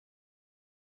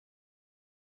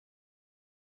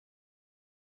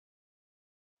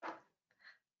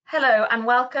Hello and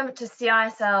welcome to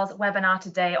CISL's webinar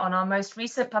today on our most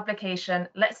recent publication,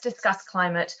 Let's Discuss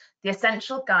Climate, the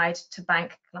Essential Guide to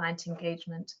Bank Client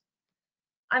Engagement.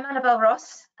 I'm Annabel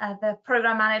Ross, the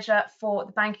Programme Manager for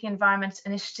the Banking Environment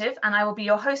Initiative, and I will be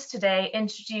your host today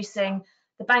introducing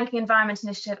the Banking Environment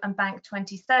Initiative and Bank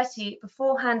 2030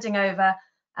 before handing over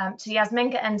to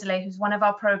Jasminka Enderle, who's one of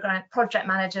our project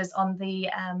managers on the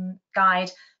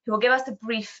guide, who will give us a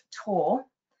brief tour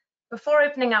before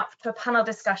opening up to a panel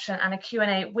discussion and a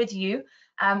Q&A with you,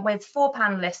 with four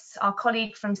panelists: our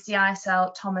colleague from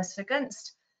CISL, Thomas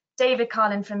Vergunst, David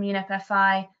Carlin from UNEP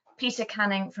FI, Peter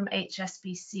Canning from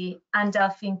HSBC, and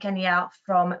Delphine Queniart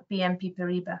from BNP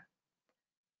Paribas.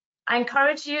 I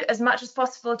encourage you as much as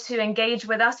possible to engage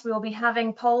with us. We will be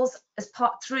having polls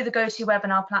through the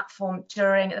GoToWebinar platform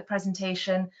during the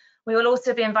presentation. We will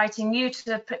also be inviting you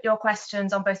to put your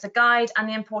questions on both the guide and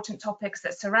the important topics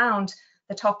that surround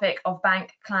the topic of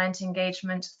bank client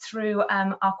engagement through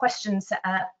our questions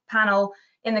panel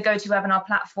in the GoToWebinar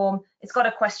platform. It's got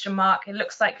a question mark. It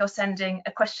looks like you're sending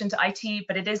a question to IT,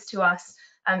 but it is to us.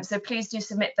 So please do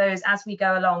submit those as we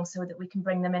go along so that we can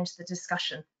bring them into the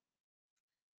discussion.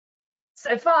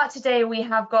 So far today, we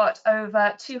have got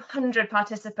over 200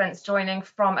 participants joining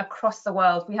from across the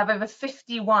world. We have over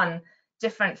 51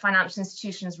 different financial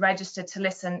institutions registered to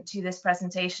listen to this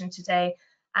presentation today.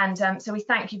 And so we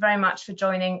thank you very much for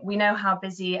joining. We know how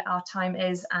busy our time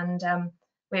is, and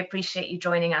we appreciate you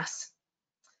joining us.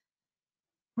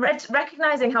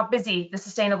 Recognizing how busy the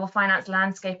sustainable finance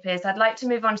landscape is, I'd like to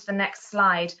move on to the next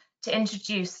slide to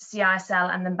introduce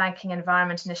CISL and the Banking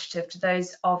Environment Initiative to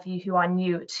those of you who are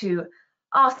new to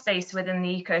our space within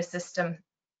the ecosystem.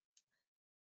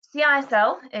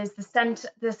 CISL is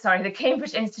the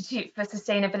Cambridge Institute for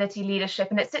Sustainability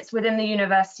Leadership, and it sits within the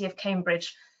University of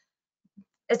Cambridge.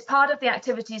 As part of the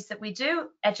activities that we do,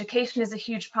 education is a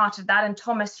huge part of that, and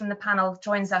Thomas from the panel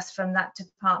joins us from that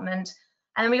department.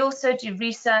 And we also do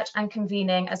research and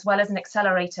convening, as well as an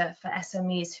accelerator for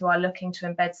SMEs who are looking to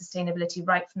embed sustainability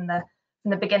right from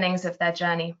the beginnings of their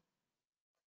journey.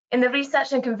 In the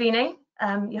research and convening,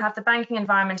 you have the Banking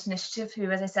Environment Initiative,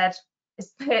 who, as I said,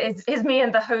 is me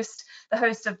and the host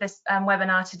of this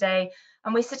webinar today.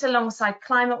 And we sit alongside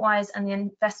ClimateWise and the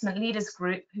Investment Leaders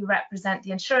Group, who represent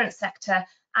the insurance sector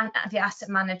and the asset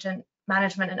management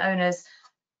and owners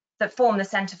that form the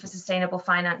Centre for Sustainable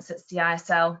Finance at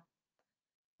CISL.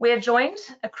 We are joined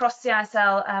across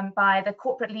CISL by the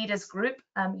Corporate Leaders Group,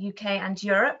 UK and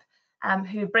Europe,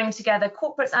 who bring together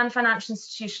corporates and financial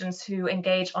institutions who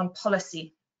engage on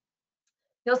policy.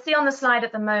 You'll see on the slide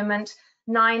at the moment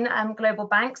 9 global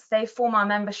banks. They form our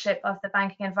membership of the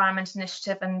Banking Environment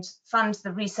Initiative and fund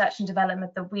the research and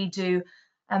development that we do.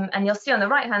 And you'll see on the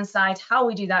right-hand side how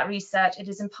we do that research. It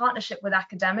is in partnership with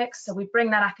academics. So we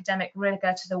bring that academic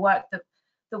rigor to the work that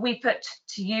we put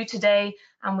to you today,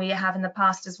 and we have in the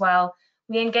past as well.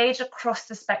 We engage across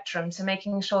the spectrum, so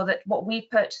making sure that what we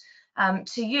put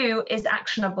to you is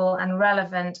actionable and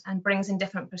relevant and brings in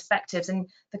different perspectives. And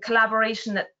the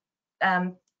collaboration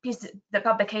that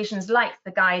publications like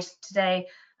the guide today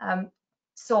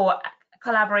saw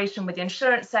collaboration with the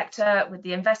insurance sector, with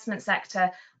the investment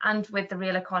sector, and with the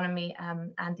real economy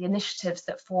and the initiatives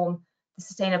that form the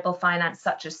sustainable finance,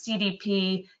 such as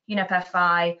CDP, UNEP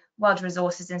FI, World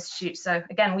Resources Institute. So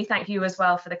again, we thank you as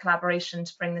well for the collaboration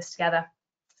to bring this together.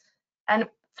 And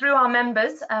through our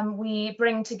members, we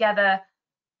bring together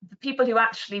the people who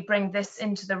actually bring this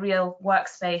into the real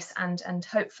workspace and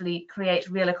hopefully create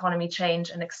real economy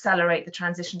change and accelerate the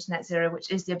transition to net zero,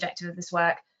 which is the objective of this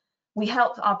work. We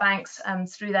help our banks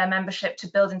through their membership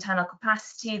to build internal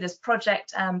capacity. There's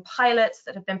project pilots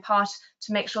that have been part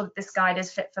to make sure that this guide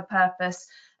is fit for purpose,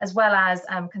 as well as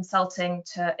consulting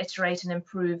to iterate and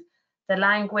improve the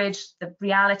language, the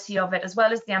reality of it, as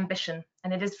well as the ambition.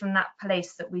 And it is from that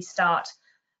place that we start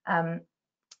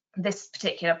this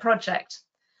particular project.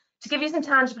 To give you some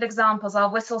tangible examples,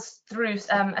 I'll whistle through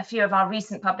a few of our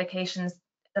recent publications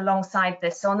alongside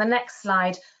this. So on the next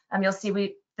slide, you'll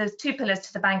see there's 2 pillars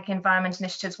to the Banking Environment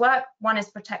Initiative's work. One is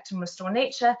protect and restore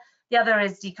nature. The other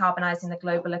is decarbonising the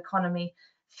global economy.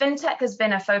 Fintech has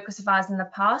been a focus of ours in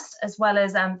the past, as well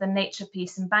as the nature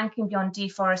piece, and Banking Beyond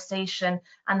Deforestation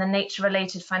and the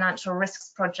nature-related financial risks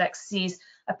project sees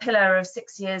a pillar of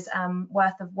 6 years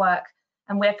worth of work.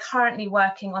 And we're currently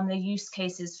working on the use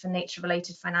cases for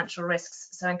nature-related financial risks.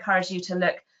 So I encourage you to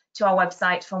look to our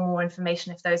website for more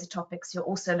information if those are topics you're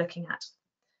also looking at.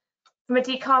 From a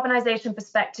decarbonisation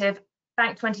perspective,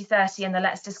 Bank 2030 and the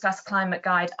Let's Discuss Climate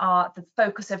Guide are the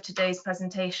focus of today's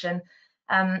presentation.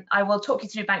 I will talk you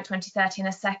through Bank 2030 in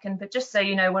a second, but just so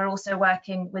you know, we're also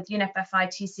working with UNEP FI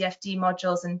TCFD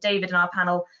modules, and David and our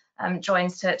panel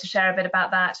joins to share a bit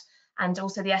about that, and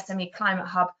also the SME Climate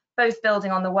Hub, both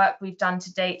building on the work we've done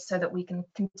to date so that we can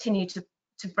continue to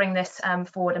bring this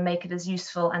forward and make it as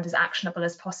useful and as actionable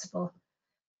as possible.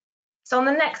 So on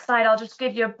the next slide, I'll just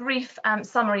give you a brief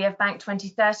summary of Bank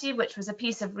 2030, which was a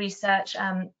piece of research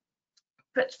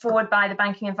put forward by the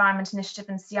Banking Environment Initiative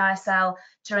and CISL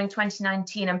during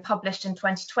 2019 and published in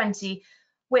 2020,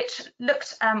 which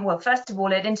looked, well, first of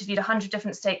all, it interviewed 100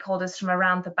 different stakeholders from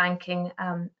around the banking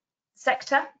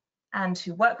sector and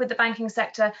who work with the banking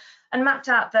sector, and mapped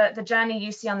out the journey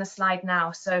you see on the slide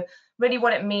now. So really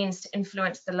what it means to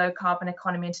influence the low carbon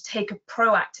economy and to take a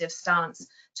proactive stance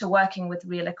to working with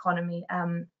real economy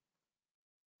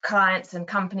clients and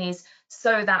companies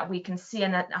so that we can see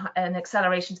an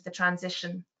acceleration to the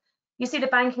transition. You see the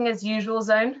banking as usual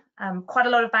zone. Quite a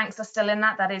lot of banks are still in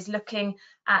that. That is looking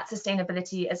at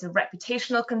sustainability as a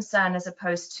reputational concern as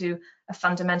opposed to a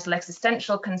fundamental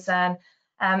existential concern.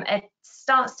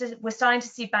 We're starting to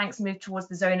see banks move towards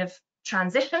the zone of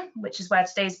transition, which is where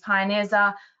today's pioneers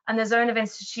are. And the zone of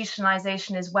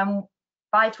institutionalization is when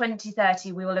by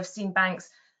 2030, we will have seen banks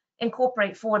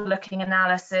incorporate forward-looking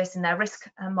analysis in their risk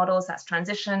models. That's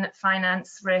transition,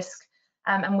 finance, risk,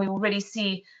 and we will really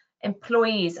see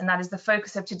employees, and that is the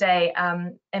focus of today,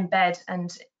 embed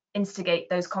and instigate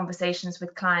those conversations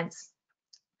with clients.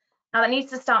 Now that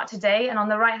needs to start today, and on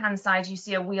the right-hand side, you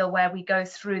see a wheel where we go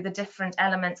through the different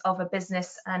elements of a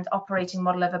business and operating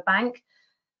model of a bank.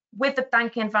 With the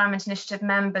Banking Environment Initiative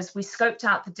members, we scoped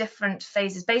out the different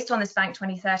phases based on this Bank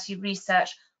 2030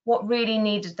 research, what really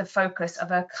needed the focus of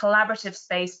a collaborative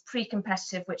space,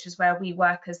 pre-competitive, which is where we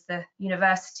work as the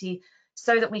university,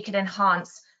 so that we could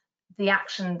enhance the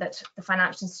action that the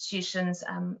financial institutions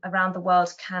around the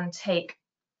world can take.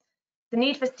 The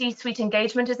need for C-suite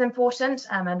engagement is important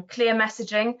and clear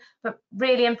messaging, but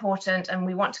really important, and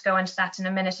we want to go into that in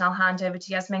a minute, and I'll hand over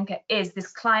to Jasminka, is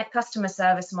this client customer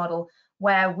service model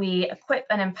where we equip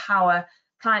and empower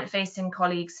client-facing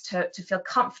colleagues to feel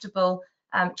comfortable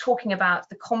talking about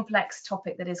the complex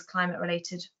topic that is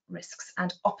climate-related risks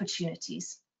and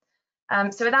opportunities.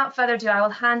 So without further ado, I will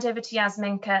hand over to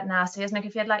Jasminka now. So Jasminka,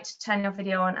 if you'd like to turn your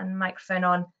video on and microphone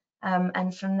on,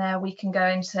 and from there we can go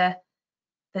into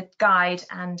the guide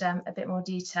and a bit more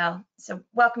detail. So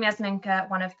welcome, Jasminka,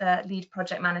 one of the lead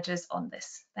project managers on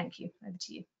this. Thank you. Over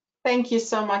to you. Thank you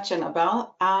so much,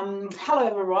 Annabel. Hello,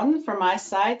 everyone. From my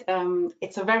side,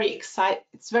 it's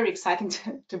very exciting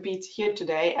to be here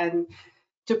today and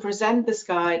to present this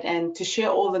guide and to share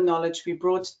all the knowledge we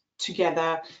brought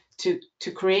together to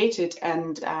create it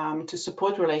and to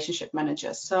support relationship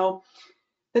managers. So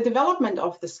the development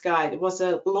of this guide was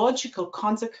a logical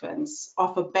consequence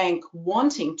of a bank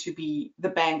wanting to be the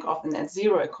bank of the net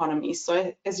zero economy.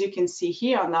 So as you can see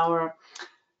here on our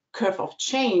curve of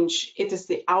change, it is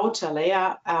the outer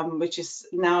layer, which is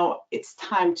now it's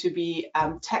time to be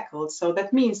tackled. So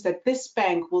that means that this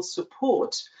bank will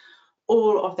support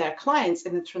all of their clients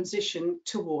in the transition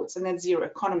towards a net zero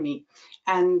economy,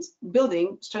 and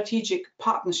building strategic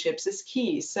partnerships is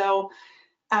key. So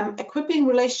equipping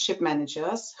relationship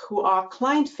managers who are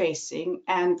client facing,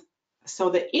 and so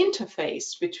the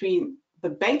interface between the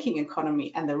banking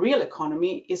economy and the real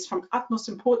economy is from utmost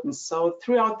importance. So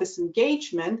throughout this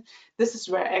engagement, this is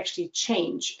where actually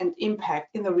change and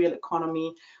impact in the real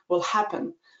economy will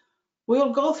happen.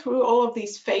 We'll go through all of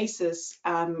these phases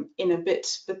in a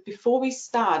bit, but before we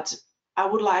start, I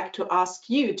would like to ask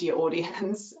you, dear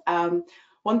audience,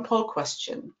 one poll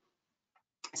question.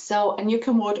 So, and you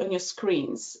can vote on your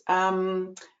screens.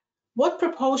 What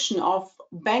proportion of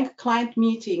bank client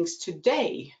meetings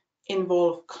today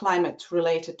involve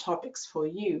climate-related topics for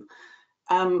you?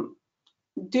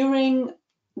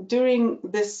 During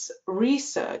this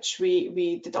research,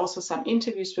 we did also some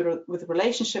interviews with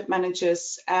relationship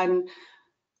managers, and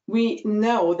we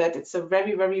know that it's a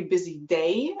very, very busy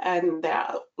day and there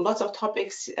are lots of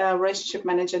topics a relationship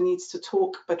manager needs to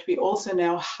talk, but we also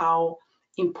know how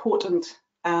important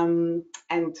and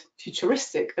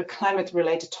futuristic a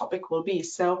climate-related topic will be.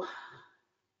 So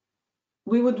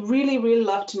we would really, really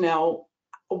love to know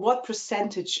what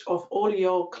percentage of all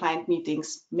your client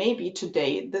meetings, maybe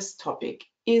today, this topic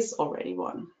is already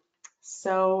one.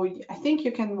 So I think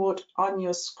you can vote on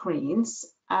your screens,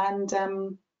 and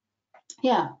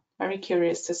yeah, very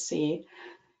curious to see.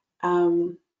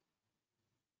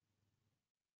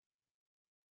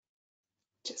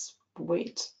 Just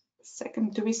wait a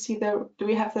second. Do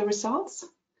we have the results?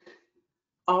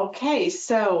 Okay,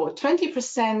 so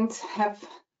 20% have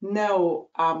no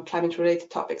climate-related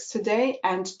topics today,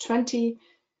 and 25%,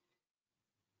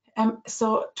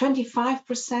 so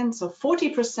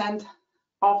 40%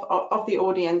 of the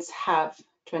audience have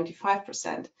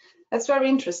 25%. That's very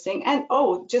interesting. And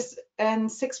oh, just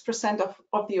 6%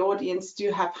 of the audience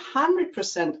do have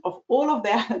 100% of all of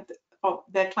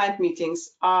their client meetings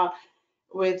are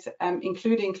with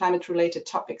including climate-related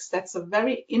topics. That's a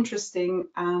very interesting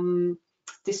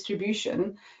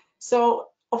distribution. So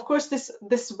of course,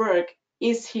 this work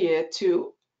is here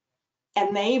to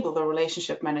enable the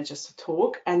relationship managers to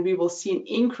talk, and we will see an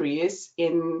increase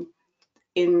in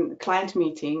client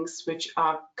meetings which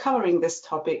are covering this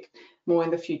topic more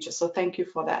in the future. So thank you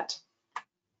for that.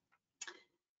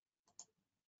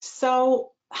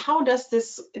 So how does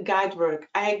this guide work?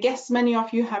 I guess many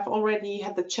of you have already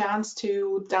had the chance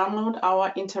to download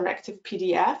our interactive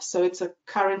PDF. So it's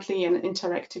currently an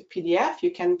interactive PDF.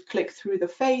 You can click through the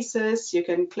phases, you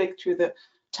can click through the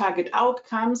target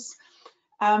outcomes.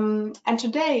 And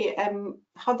today,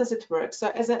 how does it work?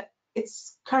 So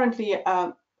it's currently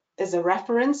as a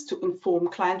reference to inform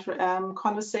client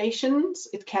conversations.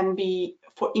 It can be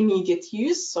for immediate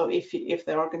use, so if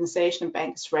the organization and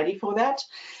bank is ready for that.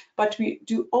 But we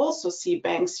do also see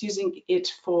banks using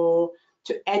it to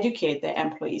educate their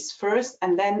employees first,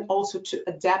 and then also to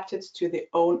adapt it to their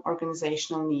own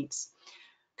organizational needs.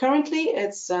 Currently,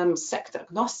 it's sector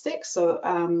agnostic, so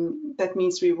that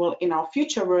means we will, in our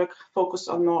future work, focus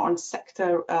more on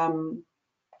sector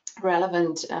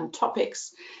relevant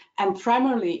topics. And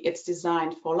primarily, it's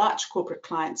designed for large corporate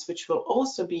clients, which will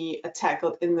also be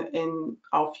tackled in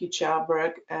our future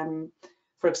work,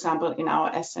 for example, in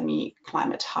our SME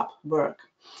Climate Hub work.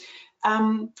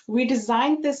 We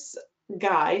designed this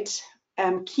guide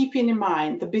keeping in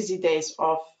mind the busy days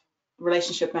of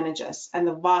relationship managers and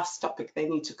the vast topic they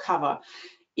need to cover.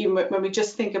 Even when we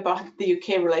just think about the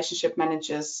UK relationship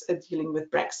managers dealing with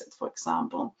Brexit, for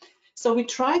example. So we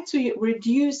try to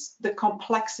reduce the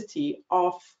complexity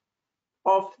of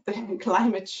the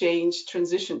climate change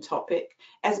transition topic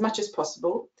as much as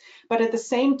possible. But at the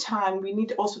same time, we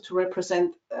need also to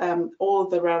represent all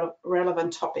the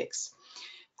relevant topics.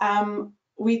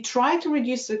 We try to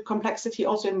reduce the complexity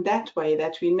also in that way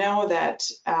that we know that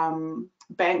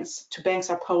banks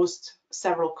are posed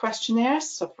several questionnaires.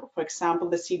 So for example,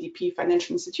 the CDP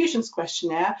Financial Institutions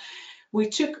questionnaire, we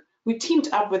teamed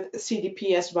up with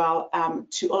CDP as well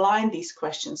to align these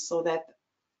questions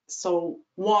so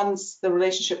once the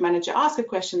relationship manager asks a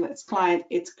question to its client,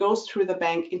 it goes through the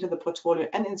bank into the portfolio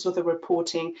and into the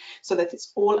reporting so that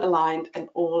it's all aligned and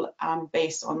all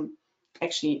based on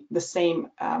actually the same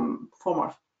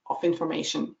form of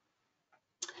information.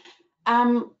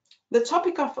 The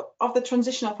topic of the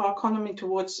transition of our economy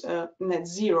towards net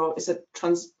zero is a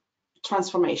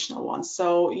transformational one.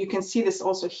 So you can see this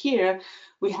also here.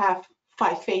 We have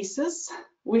 5 phases,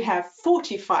 we have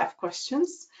 45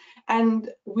 questions, and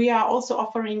we are also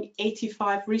offering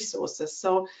 85 resources.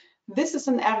 So this is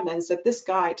an evidence that this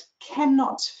guide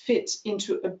cannot fit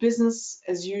into a business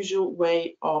as usual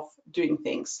way of doing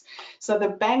things. So the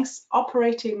bank's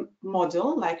operating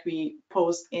model, like we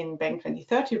posed in Bank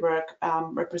 2030 work,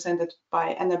 represented by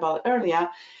Annabel earlier,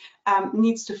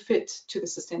 needs to fit to the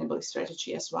sustainability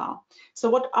strategy as well. So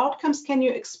what outcomes can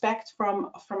you expect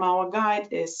from our guide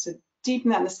is to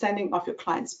deepen the understanding of your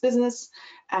client's business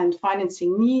and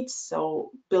financing needs,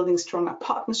 so building stronger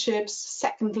partnerships.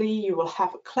 Secondly, you will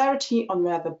have clarity on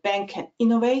where the bank can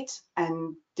innovate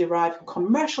and derive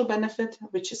commercial benefit,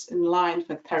 which is in line with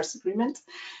the Paris Agreement.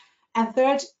 And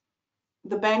third,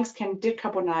 the banks can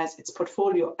decarbonize its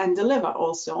portfolio and deliver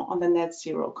also on the net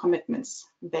zero commitments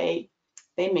they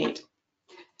made.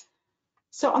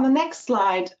 So on the next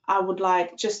slide, I would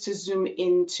like just to zoom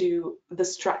into the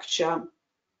structure.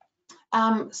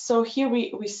 So here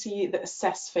we see the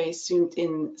assess phase zoomed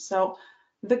in. So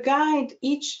the guide,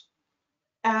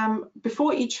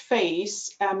 before each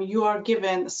phase, you are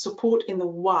given support in the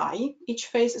why each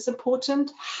phase is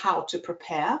important, how to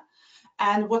prepare,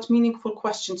 and what meaningful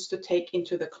questions to take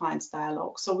into the client's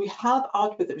dialogue. So we help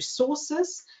out with the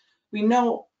resources. We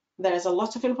know there's a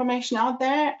lot of information out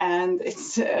there, and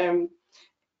it's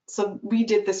so we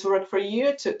did this work for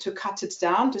you to cut it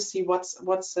down to see what's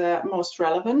most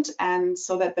relevant, and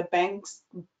so that the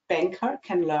banker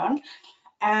can learn,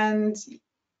 and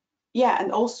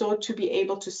and also to be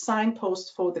able to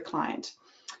signpost for the client.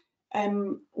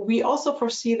 We also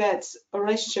foresee that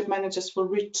relationship managers will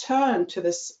return to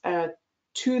this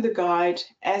to the guide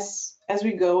as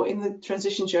we go in the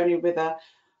transition journey with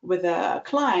a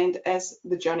client as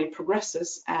the journey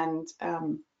progresses and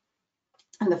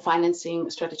the financing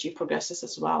strategy progresses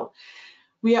as well.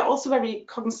 We are also very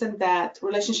cognizant that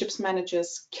relationships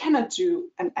managers cannot do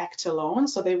an act alone,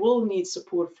 so they will need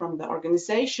support from the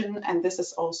organization, and this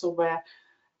is also where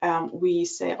we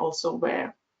say also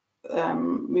where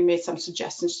we made some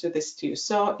suggestions to this too.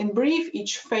 So in brief,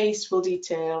 each phase will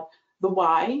detail the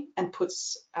why and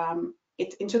puts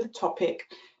it into the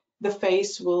topic. The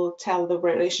phase will tell the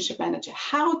relationship manager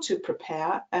how to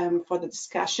prepare for the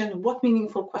discussion, what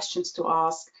meaningful questions to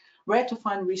ask, where to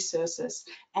find resources,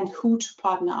 and who to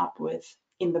partner up with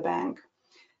in the bank.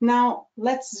 Now,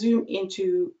 let's zoom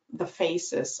into the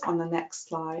phases on the next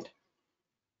slide.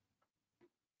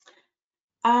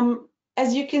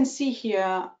 As you can see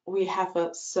here, we have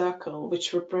a circle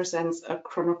which represents a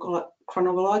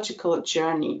chronological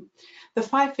journey. The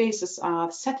 5 phases are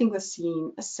setting the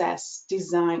scene, assess,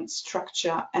 design,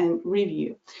 structure, and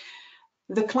review.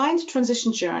 The client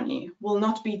transition journey will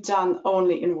not be done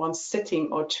only in one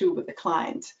sitting or 2 with the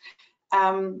client.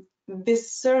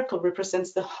 This circle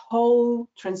represents the whole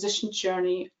transition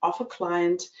journey of a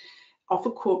client, of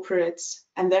a corporate,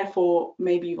 and therefore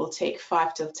maybe will take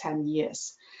 5 to 10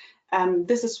 years.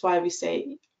 This is why we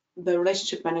say the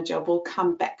relationship manager will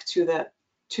come back to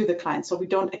the client. So we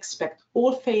don't expect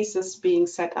all phases being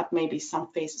set up. Maybe some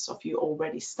phases of you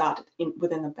already started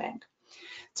within a bank.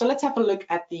 So let's have a look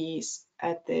at the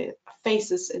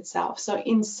phases itself. So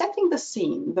in setting the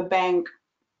scene, the bank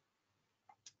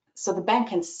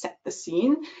can set the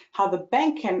scene, how the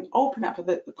bank can open up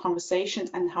the conversation,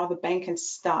 and how the bank can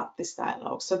start this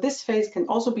dialogue. So this phase can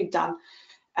also be done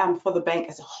for the bank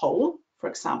as a whole, for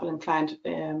example,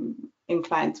 in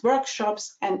client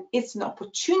workshops, and it's an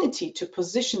opportunity to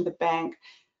position the bank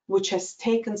which has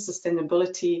taken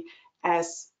sustainability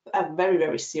as very,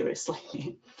 very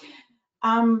seriously.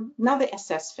 Now the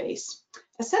assess phase.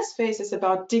 Assess phase is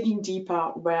about digging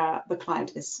deeper where the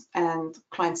client is and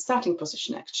client starting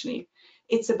position actually.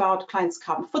 It's about client's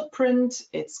carbon footprint,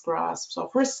 its grasp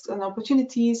of risks and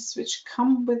opportunities which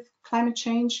come with climate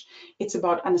change. It's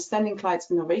about understanding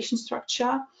client's innovation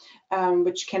structure,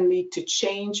 which can lead to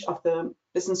change of the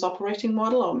business operating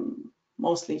model, or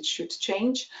mostly it should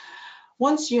change.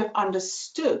 Once you have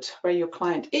understood where your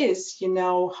client is, you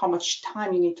know how much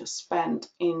time you need to spend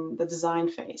in the design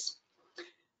phase.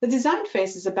 The design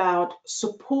phase is about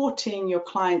supporting your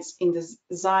clients in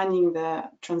designing the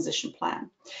transition plan.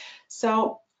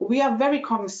 So we are very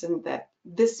cognizant that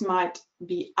this might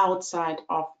be outside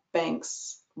of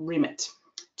banks' remit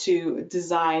to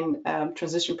design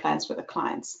transition plans with the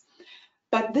clients.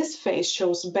 But this phase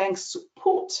shows banks'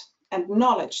 support and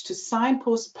knowledge to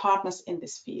signpost partners in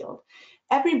this field.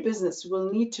 Every business will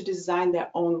need to design their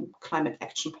own climate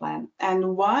action plan.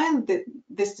 And while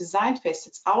this design phase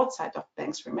sits outside of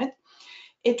banks' remit,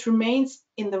 it remains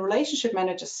in the relationship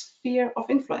manager's sphere of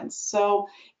influence. So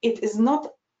it is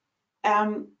not,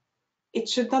 it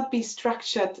should not be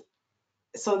structured,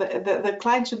 so the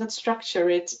client should not structure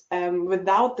it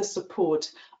without the support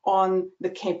on the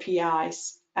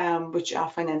KPIs which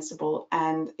are financeable,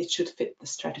 and it should fit the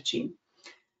strategy.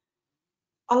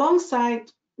 Alongside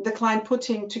the client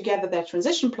putting together their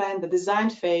transition plan, the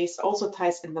design phase also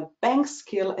ties in the bank's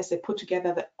skill as they put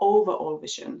together the overall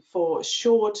vision for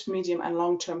short, medium, and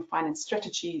long-term finance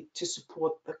strategy to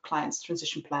support the client's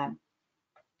transition plan.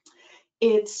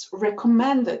 It's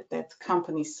recommended that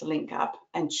companies link up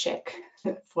and check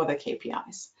for the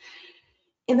KPIs.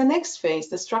 In the next phase,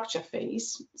 the structure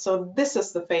phase, so this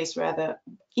is the phase where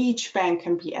each bank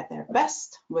can be at their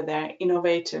best with their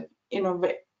innovative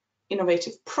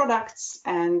products,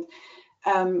 and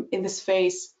in this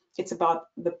phase it's about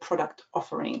the product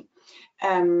offering,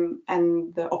 and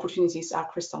the opportunities are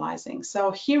crystallizing.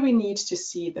 So here we need to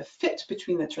see the fit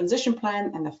between the transition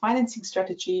plan and the financing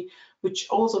strategy, which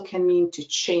also can mean to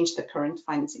change the current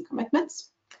financing commitments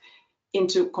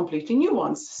into completely new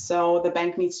ones. So the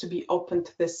bank needs to be open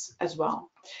to this as well.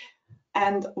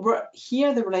 And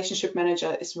here the relationship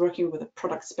manager is working with the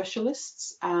product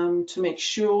specialists to make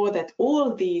sure that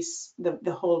all these,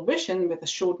 the whole vision with the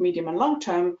short, medium, and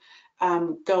long-term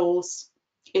goals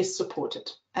is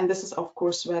supported. And this is, of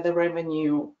course, where the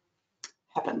revenue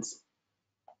happens.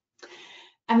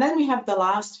 And then we have the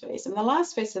last phase. And the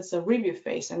last phase is a review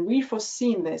phase. And we've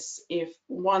foreseen this, if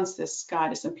once this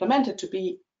guide is implemented, to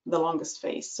be the longest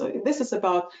phase. So this is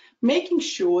about making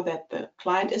sure that the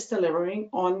client is delivering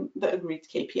on the agreed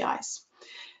KPIs.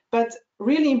 But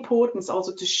really important is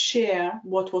also to share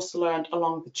what was learned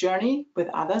along the journey with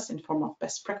others in form of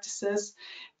best practices,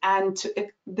 and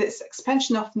this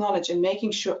expansion of knowledge and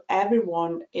making sure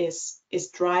everyone is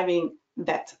driving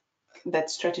that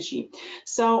strategy.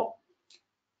 So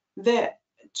the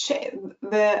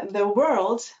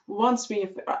world, once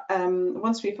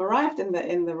we've arrived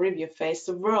in the review phase,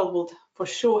 the world will for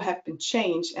sure have been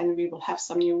changed, and we will have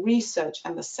some new research,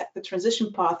 and the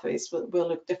transition pathways will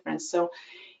look different. So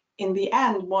in the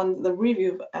end, when the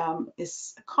review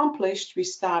is accomplished, we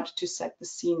start to set the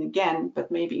scene again,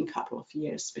 but maybe in a couple of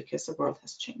years because the world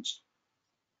has changed.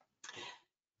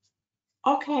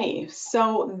 Okay,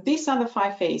 so these are the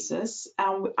 5 phases.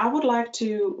 I would like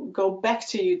to go back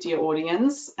to you, dear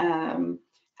audience, and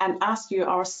ask you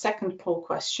our second poll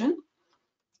question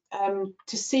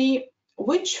to see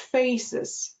which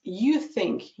phases you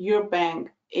think your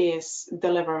bank is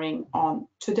delivering on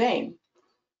today.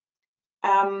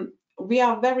 We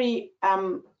are very,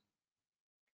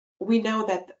 we know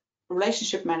that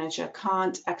relationship manager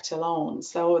can't act alone,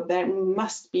 so there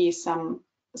must be some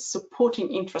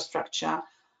supporting infrastructure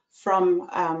from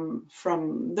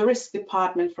the risk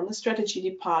department, from the strategy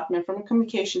department, from the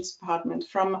communications department,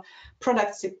 from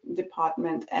products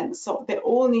department, and so they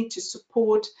all need to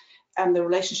support the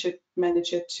relationship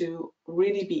manager to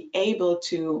really be able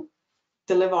to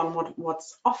deliver on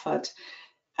what's offered.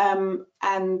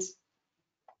 And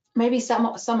maybe some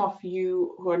of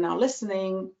you who are now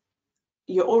listening,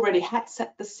 you already had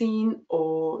set the scene,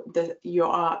 or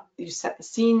you set the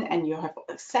scene and you have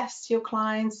assessed your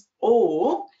clients,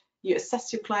 or you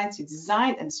assess your clients, you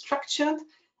designed and structured,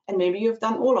 and maybe you've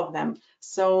done all of them.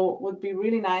 So it would be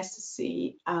really nice to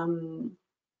see the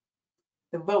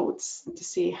votes, to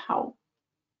see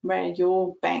where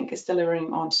your bank is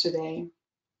delivering on today.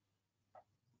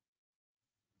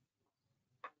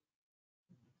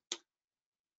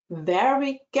 There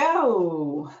we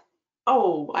go.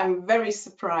 Oh, I'm very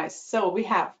surprised. So we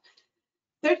have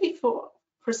 34%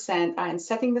 are in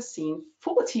setting the scene,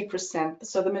 40%,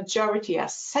 so the majority are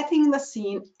setting the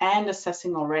scene and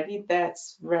assessing already.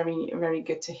 That's very, very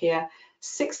good to hear.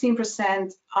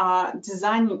 16% are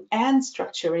designing and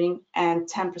structuring, and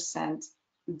 10%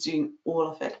 doing all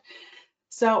of it.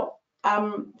 So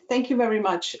thank you very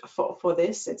much for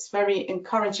this. It's very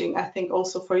encouraging, I think,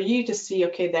 also for you to see,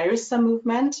 okay, there is some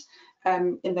movement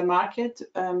in the market.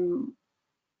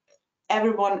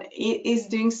 Everyone is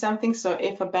doing something, so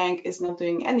if a bank is not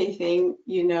doing anything,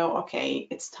 you know, okay,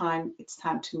 it's time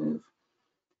to move.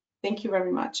 Thank you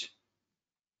very much.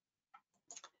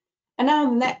 And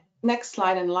now next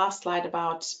slide and last slide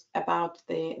about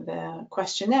the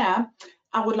questionnaire.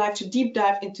 I would like to deep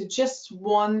dive into just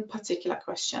one particular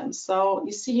question. So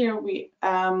you see here we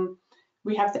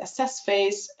have the assess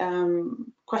phase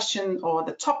question, or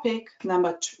the topic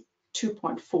number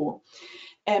 2.4.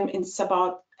 It's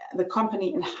about the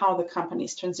company and how the company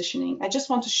is transitioning. I just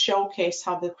want to showcase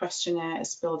how the questionnaire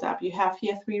is built up. You have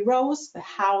here 3 rows: the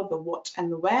how, the what,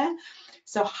 and the where.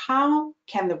 So how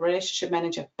can the relationship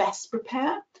manager best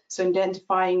prepare? So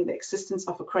identifying the existence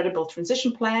of a credible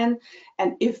transition plan,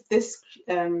 and if this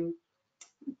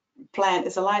plan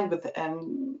is aligned with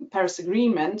the Paris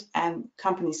Agreement and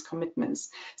company's commitments.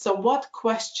 So what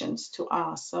questions to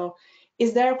ask? So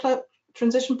is there a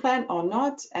transition plan or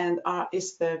not, and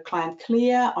is the client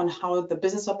clear on how the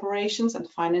business operations and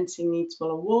financing needs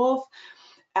will evolve?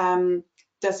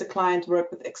 Does the client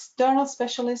work with external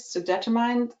specialists to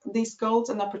determine these goals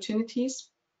and opportunities,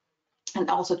 and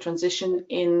also transition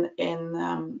in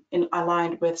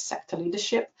aligned with sector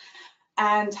leadership?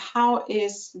 And how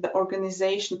is the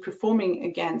organization performing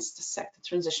against sector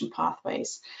transition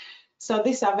pathways? So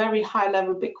these are very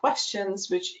high-level big questions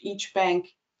which each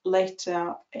bank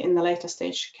in the later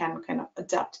stage can kind of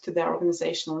adapt to their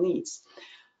organizational needs.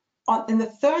 In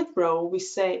the 3rd row, we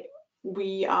say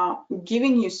we are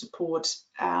giving you support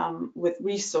with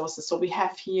resources. So we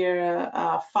have here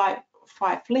 5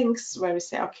 links where we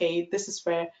say, okay, this is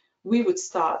where we would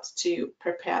start to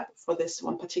prepare for this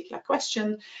one particular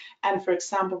question. And for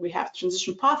example, we have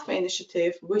Transition Pathway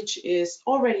Initiative, which is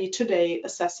already today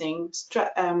assessing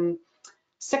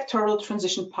sectoral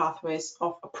transition pathways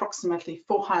of approximately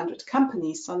 400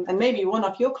 companies, and maybe one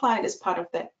of your clients is part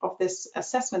of this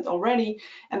assessment already,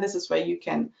 and this is where you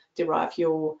can derive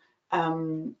your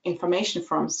information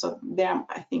from. So they're,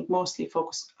 I think, mostly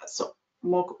focused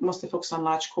on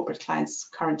large corporate clients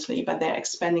currently, but they're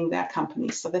expanding their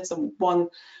companies. So that's one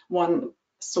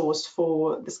source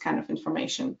for this kind of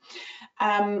information.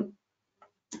 And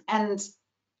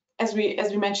as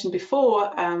we mentioned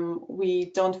before, we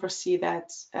don't foresee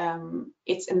that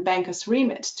it's in bankers'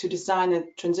 remit to design a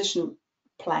transition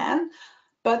plan,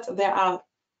 but there are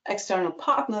external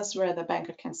partners where the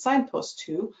banker can signpost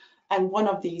to, and one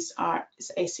of these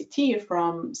is ACT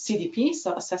from CDP,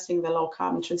 so assessing the low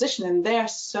carbon transition, and their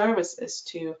service is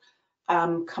to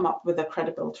come up with a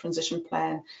credible transition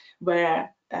plan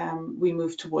where we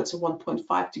move towards a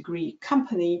 1.5 degree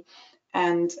company.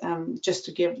 And just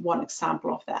to give one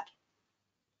example of that.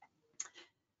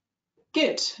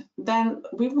 Good, then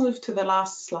we move to the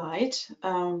last slide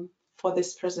for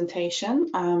this presentation.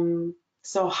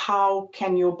 So how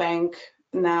can your bank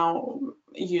now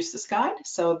use this guide?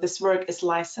 So this work is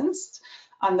licensed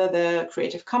under the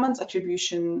Creative Commons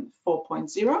Attribution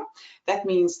 4.0. That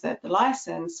means that the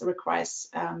license requires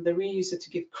the reuser to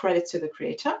give credit to the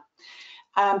creator,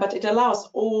 but it allows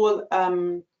all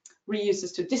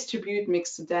reusers to distribute,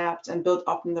 mix, adapt, and build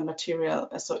upon the material,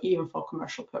 so even for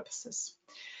commercial purposes.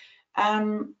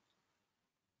 On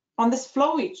this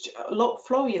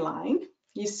flowy line,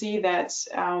 you see that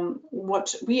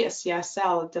what we as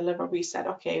CISL deliver, we said,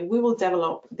 okay, we will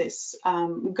develop this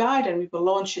guide and we will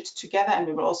launch it together, and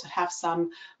we will also have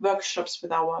some workshops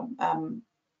with our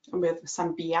with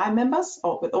some BI members,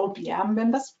 or with all BI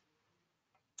members.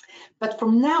 But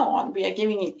from now on, we are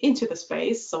giving it into the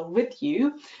space, so with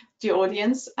you, the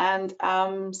audience, and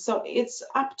so it's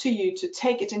up to you to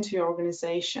take it into your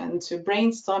organization, to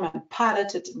brainstorm and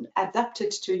pilot it and adapt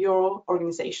it to your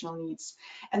organizational needs,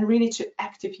 and really to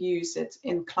actively use it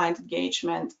in client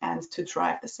engagement and to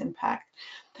drive this impact.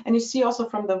 And you see also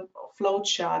from the flow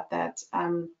chart that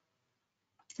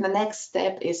the next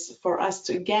step is for us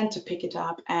to again to pick it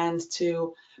up and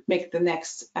to make the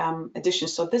next addition.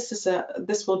 So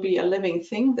this will be a living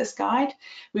thing, this guide.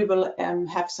 We will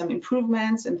have some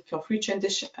improvements and for future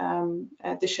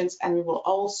additions, and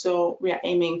we are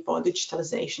aiming for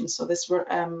digitalization. So this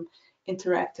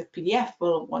interactive PDF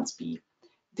will once be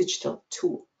digital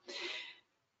tool.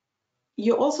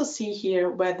 You also see here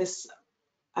where this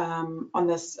on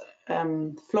this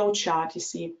flow chart, you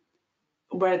see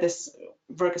where this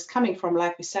work is coming from.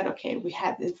 Like we said, okay, we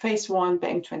had in phase 1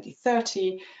 Bank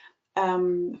 2030.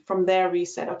 From there we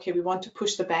said, okay, we want to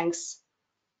push the banks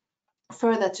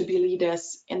further to be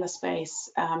leaders in the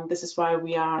space. This is why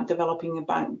we are developing a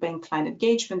bank client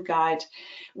engagement guide.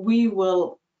 We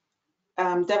will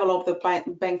develop the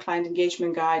bank client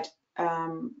engagement guide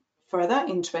further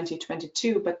in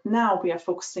 2022, but now we are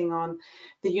focusing on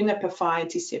the UNEP FI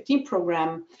TCFD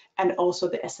program and also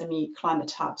the SME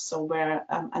Climate Hub, so where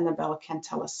Annabel can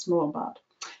tell us more about.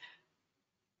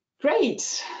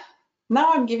 Great.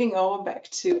 Now I'm giving over back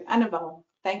to Annabel.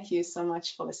 Thank you so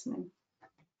much for listening.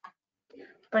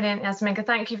 Brilliant, Jasminka.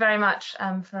 Thank you very much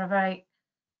for a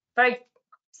very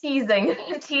teasing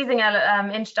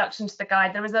introduction to the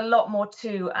guide. There is a lot more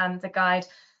to the guide,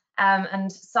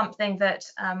 and something that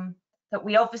that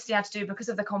we obviously had to do because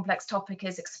of the complex topic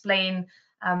is explain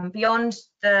beyond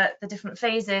the different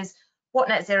phases what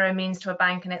net zero means to a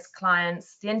bank and its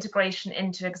clients, the integration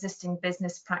into existing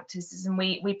business practices, and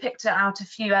we picked out a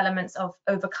few elements of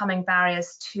overcoming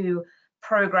barriers to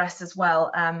progress as well,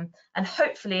 and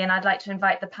hopefully, and I'd like to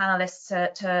invite the panelists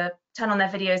to turn on their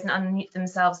videos and unmute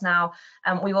themselves now,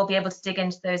 we will be able to dig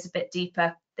into those a bit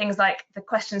deeper. Things like the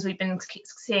questions we've been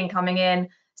seeing coming in,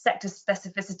 sector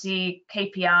specificity,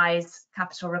 KPIs,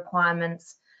 capital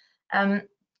requirements.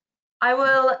 I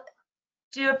will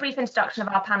do a brief introduction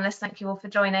of our panelists. Thank you all for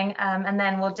joining, and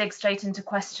then we'll dig straight into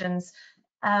questions.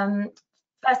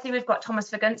 Firstly, we've got Thomas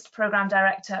Vergunst, Programme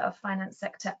Director of Finance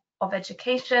Sector of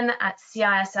Education at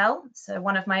CISL, so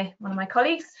one of my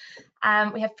colleagues.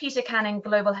 We have Peter Canning,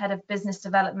 Global Head of Business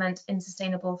Development in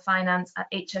Sustainable Finance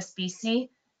at HSBC.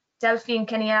 Delphine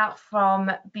Queniart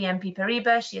from BNP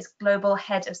Paribas. She is Global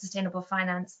Head of Sustainable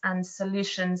Finance and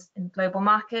Solutions in Global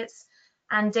Markets.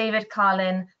 And David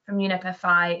Carlin from UNEP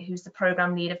FI, who's the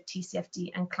Programme Lead of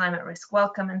TCFD and Climate Risk.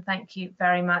 Welcome and thank you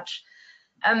very much.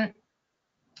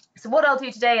 So what I'll do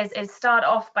today is start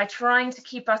off by trying to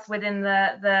keep us within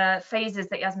the phases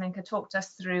that Jasminka talked us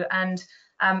through, and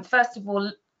first of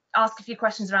all, ask a few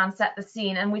questions around set the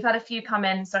scene. And we've had a few come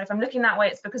in, so if I'm looking that way,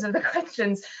 it's because of the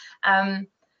questions.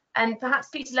 And perhaps,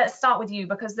 Peter, let's start with you,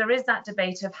 because there is that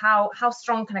debate of how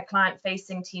strong can a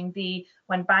client-facing team be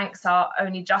when banks are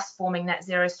only just forming net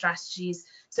zero strategies.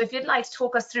 So if you'd like to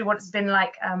talk us through what it's been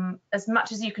like, as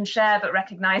much as you can share, but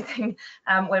recognizing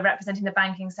we're representing the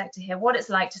banking sector here, what it's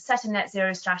like to set a net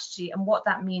zero strategy and what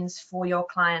that means for your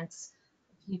clients.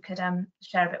 If you could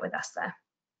share a bit with us there.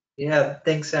 Yeah,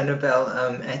 thanks, Annabel.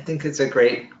 I think it's a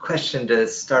great question to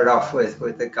start off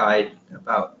with a guide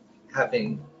about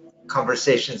having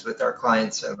conversations with our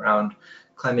clients around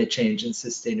climate change and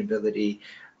sustainability.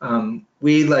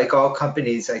 We, like all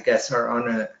companies, I guess, are on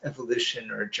an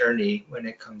evolution or a journey when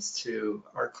it comes to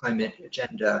our climate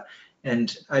agenda.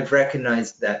 And I've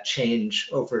recognized that change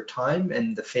over time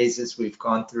and the phases we've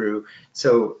gone through.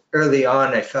 So early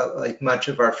on, I felt like much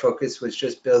of our focus was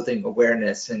just building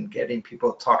awareness and getting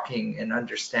people talking and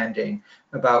understanding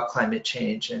about climate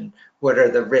change and what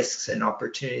are the risks and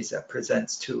opportunities that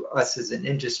presents to us as an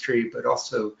industry, but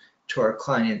also to our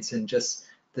clients, and just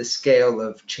the scale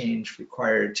of change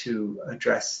required to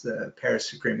address the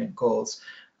Paris Agreement goals.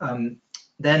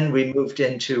 then we moved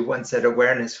into, once that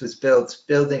awareness was built,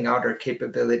 building out our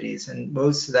capabilities. And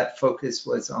most of that focus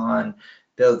was on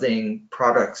building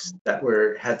products that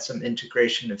had some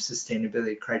integration of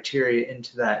sustainability criteria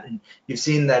into that. And you've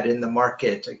seen that in the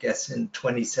market, I guess, in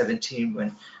 2017,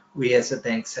 when we as a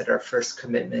bank set our first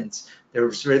commitments. There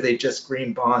was really just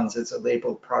green bonds as a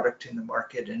labeled product in the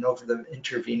market. And over the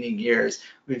intervening years,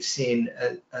 we've seen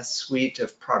a suite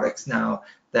of products now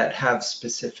that have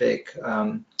specific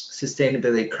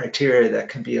sustainability criteria that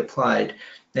can be applied.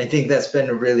 And I think that's been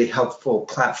a really helpful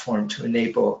platform to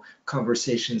enable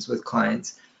conversations with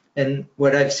clients. And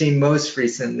what I've seen most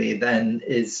recently then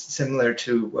is similar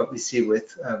to what we see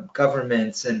with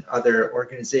governments and other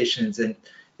organizations, and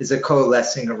is a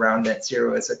coalescing around net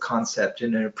zero as a concept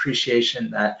and an appreciation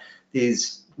that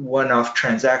these one-off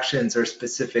transactions or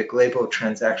specific label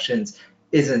transactions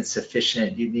isn't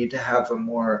sufficient. You need to have a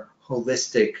more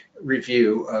holistic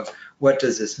review of what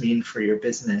does this mean for your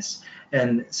business.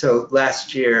 And so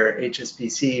last year,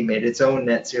 HSBC made its own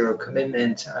net zero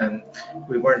commitment.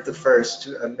 We weren't the first,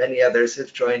 many others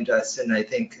have joined us. And I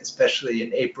think especially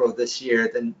in April this year,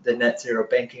 the Net Zero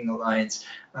Banking Alliance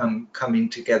coming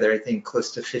together, I think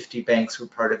close to 50 banks were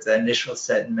part of the initial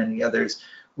set and many others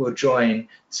will join.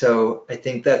 So I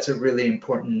think that's a really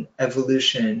important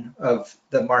evolution of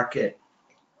the market.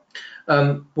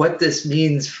 What this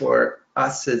means for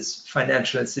us as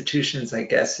financial institutions, I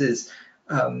guess, is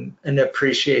an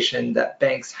appreciation that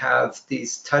banks have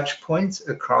these touch points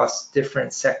across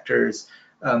different sectors,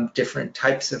 different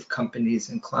types of companies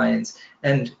and clients.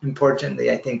 And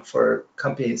importantly, I think for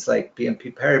companies like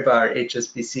BNP Paribas,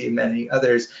 HSBC, and many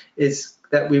others, is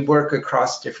that we work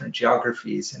across different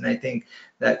geographies. And I think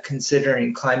that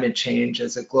considering climate change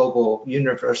as a global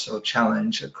universal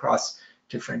challenge across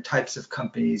different types of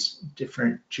companies,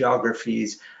 different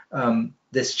geographies,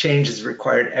 this change is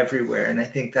required everywhere. And I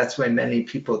think that's why many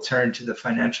people turn to the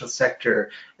financial sector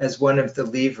as one of the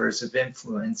levers of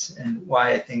influence, and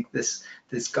why I think this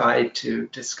guide to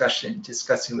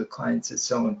discussing with clients is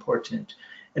so important.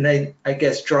 And I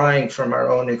guess drawing from our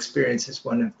own experiences,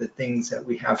 one of the things that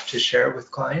we have to share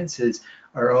with clients is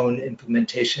our own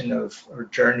implementation of our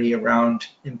journey around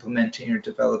implementing or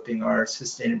developing our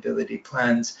sustainability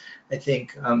plans. I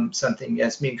think something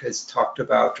Jasminka has talked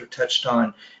about or touched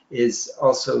on is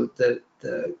also the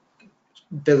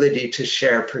ability to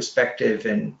share perspective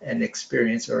and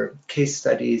experience or case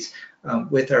studies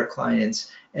with our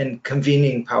clients. And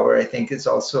convening power, I think, is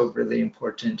also really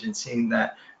important in seeing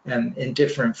that in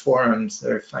different forums,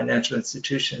 there are financial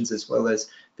institutions as well as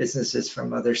businesses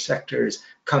from other sectors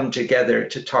come together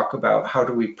to talk about how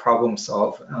do we problem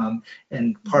solve.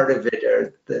 And part of it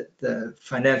are the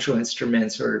financial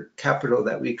instruments or capital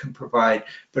that we can provide,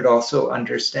 but also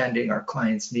understanding our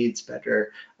clients' needs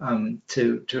better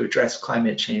to address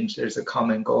climate change. There's a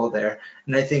common goal there.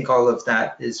 And I think all of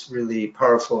that is really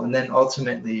powerful. And then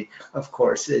ultimately, of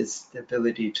course, is the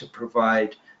ability to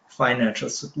provide financial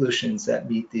solutions that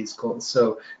meet these goals.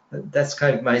 So that's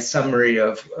kind of my summary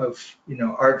of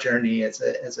our journey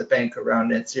as a bank around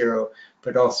net zero,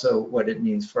 but also what it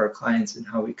means for our clients and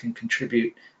how we can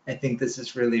contribute. I think this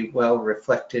is really well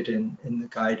reflected in the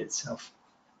guide itself.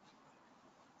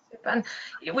 And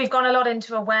we've gone a lot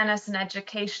into awareness and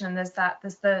education, and there's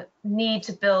the need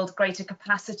to build greater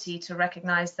capacity to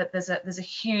recognize that there's a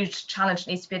huge challenge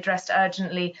that needs to be addressed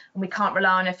urgently, and we can't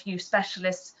rely on a few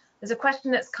specialists. There's a question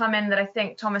that's come in that I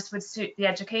think, Thomas, would suit the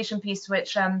education piece,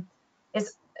 which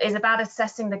is about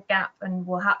assessing the gap, and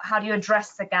how do you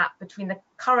address the gap between the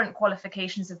current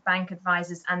qualifications of bank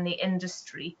advisors and the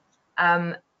industry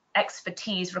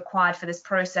expertise required for this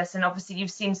process. And obviously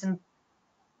you've seen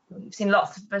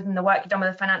lots in the work you've done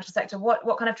with the financial sector.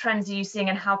 What kind of trends are you seeing,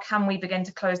 and how can we begin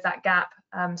to close that gap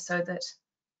so that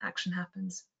action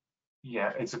happens?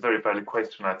 Yeah, it's a very valid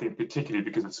question. I think particularly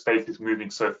because the space is moving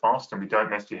so fast and we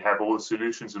don't necessarily have all the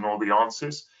solutions and all the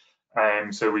answers.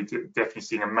 So we're definitely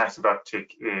seeing a massive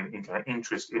uptick in kind of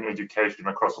interest in education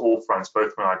across all fronts,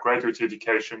 both from our graduate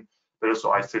education, but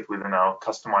also I sit within our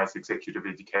customized executive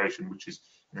education, which is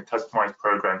a customized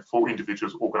program for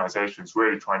individuals, organizations,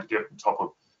 really trying to get on top of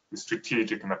the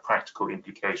strategic and the practical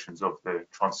implications of the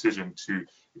transition to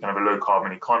kind of a low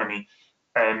carbon economy.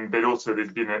 But also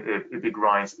there's been a big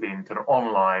rise in kind of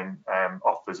online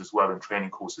offers as well, and training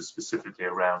courses specifically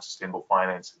around sustainable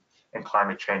finance and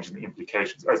climate change and the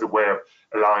implications, as a way of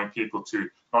allowing people to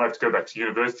not have to go back to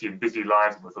university and busy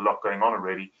lives and with a lot going on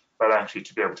already, but actually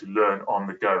to be able to learn on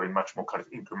the go in much more kind of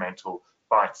incremental,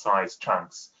 bite-sized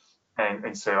chunks.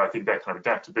 And so I think that kind of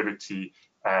adaptability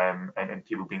and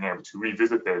people being able to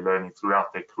revisit their learning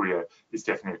throughout their career is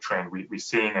definitely a trend we're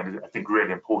seeing, and I think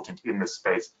really important in this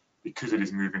space, because it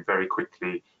is moving very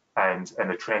quickly, and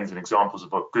the trends and examples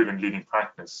of what good and leading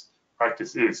practice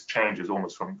is changes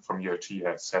almost from year to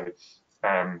year. So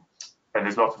and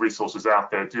there's lots of resources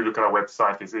out there. Do look at our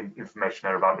website. There's information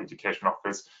there about education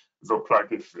offers. There's a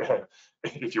plug if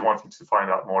you're wanting to find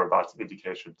out more about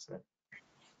education. So.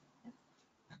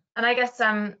 And I guess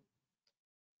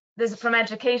from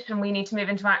education we need to move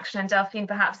into action, and Delphine,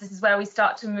 perhaps this is where we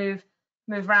start to move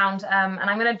around. And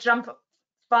I'm going to jump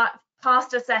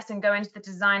past assess and go into the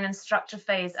design and structure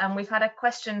phase. We've had a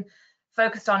question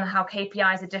focused on how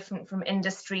KPIs are different from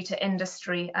industry to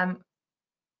industry.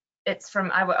 It's from,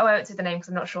 I won't say the name because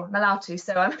I'm not sure I'm allowed to.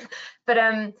 So, but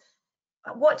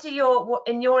what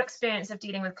in your experience of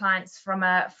dealing with clients from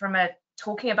a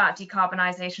talking about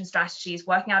decarbonisation strategies,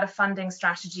 working out a funding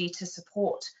strategy to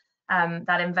support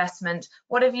that investment,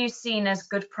 what have you seen as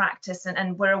good practice?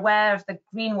 And we're aware of the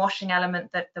greenwashing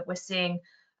element that we're seeing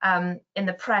in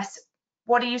the press.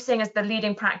 What are you seeing as the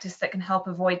leading practice that can help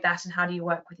avoid that, and how do you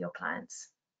work with your clients?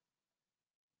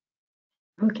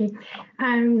 Okay,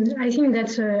 I think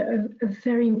that's a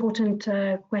very important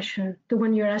question, the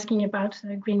one you're asking about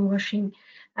greenwashing.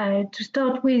 To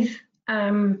start with,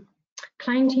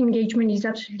 client engagement is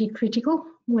absolutely critical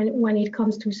when it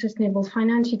comes to sustainable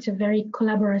finance. It's a very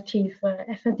collaborative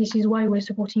effort. This is why we're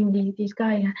supporting this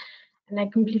guy, and I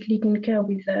completely concur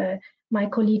with my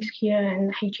colleagues here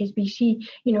and HSBC.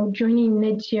 You know, joining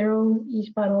net zero is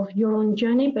part of your own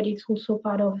journey, but it's also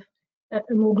part of a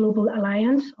more global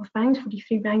alliance of banks.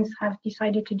 43 banks have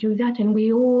decided to do that, and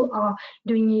we all are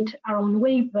doing it our own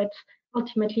way, but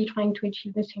ultimately trying to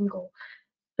achieve the same goal.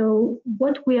 So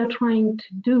what we are trying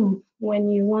to do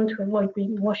when you want to avoid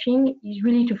greenwashing is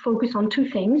really to focus on two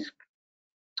things: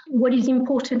 what is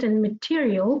important and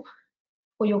material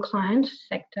for your client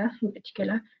sector in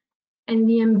particular, and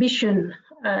the ambition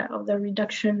of the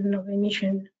reduction of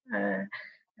emissions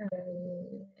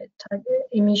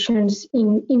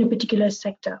in a particular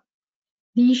sector.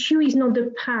 The issue is not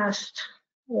the past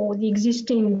or the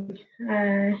existing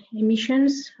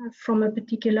emissions from a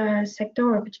particular sector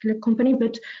or a particular company,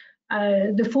 but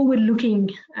the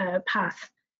forward-looking path.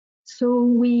 So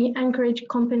we encourage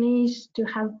companies to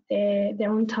have their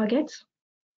own targets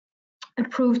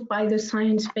approved by the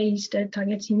Science-Based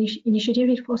Targets Initiative,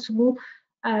 if possible,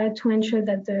 to ensure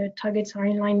that the targets are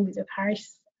in line with the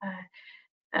Paris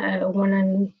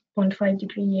 1.5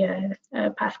 degree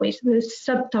pathways. The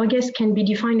sub-targets can be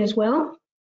defined as well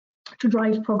to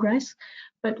drive progress,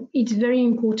 but it's very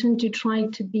important to try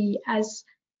to be as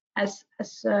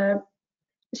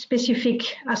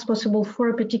specific as possible for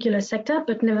a particular sector,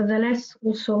 but nevertheless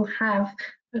also have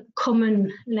a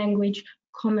common language,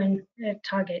 common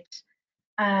targets.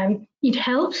 It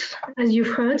helps, as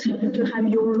you've heard, to have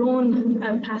your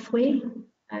own pathway.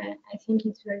 I think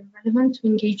it's very relevant to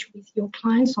engage with your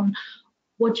clients on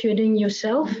what you're doing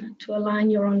yourself to align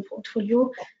your own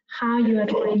portfolio, how you are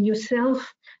trying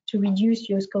yourself to reduce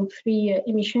your scope 3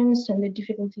 emissions, and the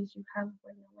difficulties you have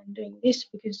when doing this,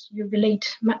 because you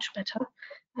relate much better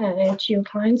to your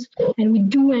clients. And we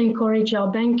do encourage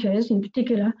our bankers in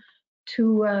particular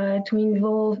to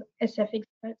involve SF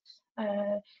experts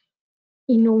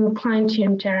in all client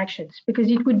interactions,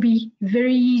 because it would be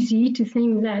very easy to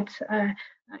think that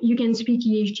you can speak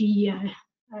ESG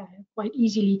quite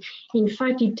easily. In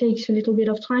fact, it takes a little bit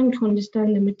of time to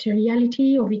understand the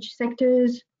materiality of each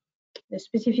sectors, the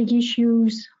specific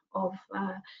issues of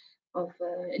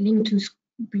linked to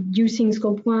reducing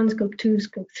scope 1, scope 2,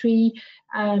 scope 3,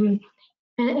 and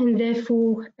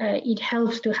therefore it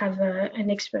helps to have an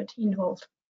expert involved.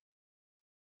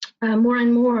 More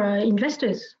and more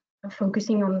investors are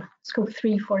focusing on scope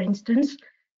 3, for instance,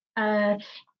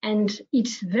 and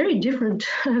it's very different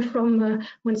from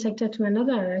one sector to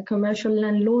another. A commercial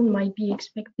land loan might be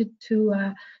expected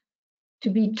to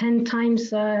be 10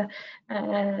 times of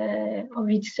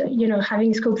its,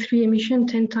 having scope 3 emission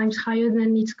 10 times higher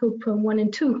than its scope 1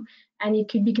 and 2, and it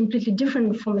could be completely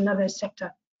different from another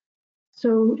sector.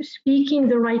 So speaking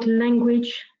the right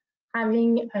language,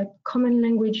 having a common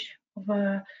language of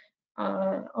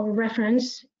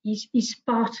reference is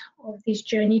part of this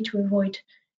journey to avoid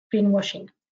greenwashing.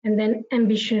 And then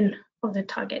ambition of the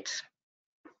targets.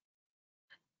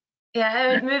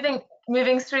 Yeah,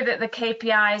 moving through the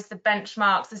KPIs, the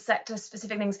benchmarks, the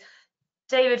sector-specific things.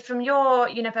 David, from your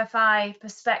UNEP FI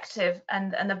perspective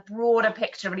and the broader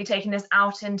picture, really taking this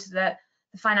out into the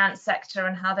finance sector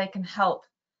and how they can help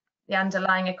the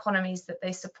underlying economies that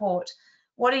they support,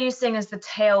 what are you seeing as the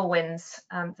tailwinds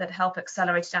that help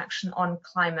accelerated action on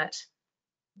climate?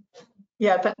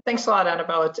 Yeah, thanks a lot,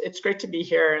 Annabelle. It's great to be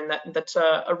here, and that's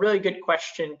a really good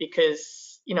question,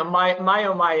 because you know, my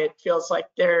oh my, it feels like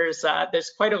there's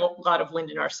quite a lot of wind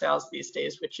in our sails these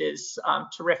days, which is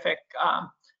terrific.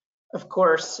 Of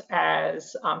course,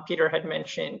 as Peter had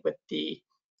mentioned, with the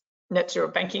Net Zero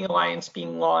Banking Alliance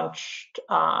being launched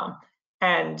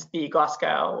and the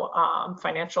Glasgow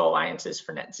Financial Alliances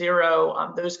for Net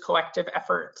Zero, those collective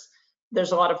efforts,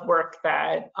 there's a lot of work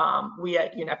that we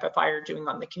at UNEP FI are doing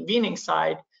on the convening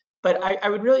side. But I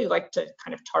would really like to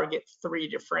kind of target 3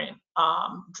 different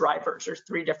drivers, or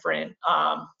 3 different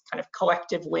kind of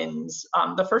collective wins.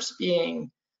 The first being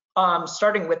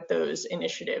starting with those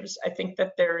initiatives. I think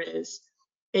that there is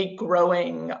a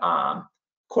growing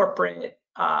corporate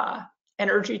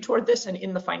energy toward this, and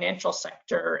in the financial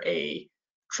sector, a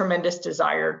tremendous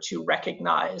desire to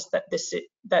recognize that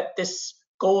this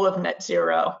goal of net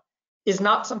zero is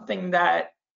not something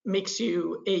that makes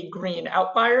you a green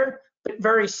outlier, but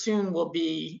very soon will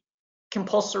be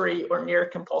compulsory or near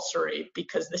compulsory,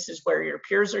 because this is where your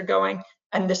peers are going,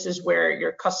 and this is where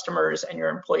your customers and your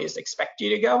employees expect you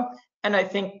to go. And I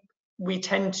think we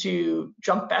tend to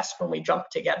jump best when we jump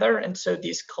together. And so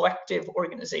these collective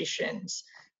organizations,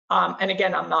 and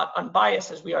again, I'm not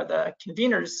unbiased, as we are the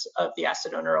conveners of the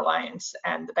Asset Owner Alliance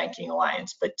and the Banking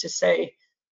Alliance, but to say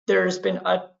there's been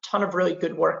a ton of really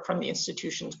good work from the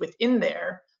institutions within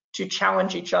there to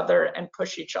challenge each other and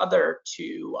push each other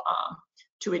to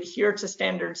adhere to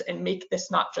standards and make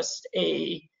this not just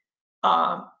a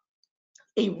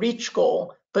reach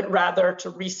goal, but rather to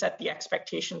reset the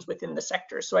expectations within the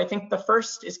sector. So I think the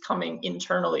first is coming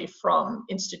internally from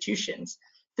institutions.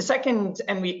 The second,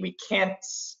 and we can't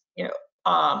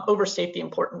overstate the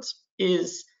importance,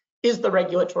 is the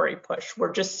regulatory push.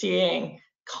 We're just seeing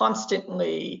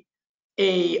constantly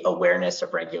a awareness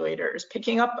of regulators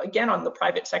picking up again on the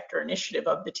private sector initiative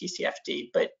of the TCFD.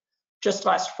 But just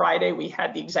last Friday, we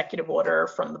had the executive order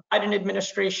from the Biden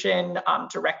administration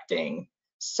directing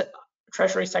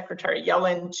Treasury Secretary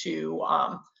Yellen to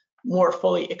more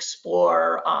fully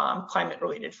explore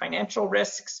climate-related financial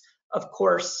risks. Of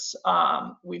course,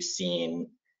 we've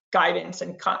seen guidance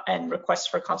and requests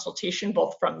for consultation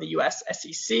both from the US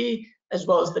SEC as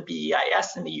well as the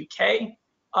BEIS in the UK.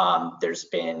 There's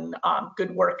been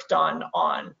good work done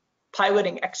on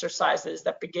piloting exercises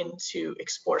that begin to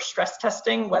explore stress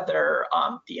testing, whether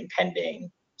the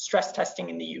impending stress testing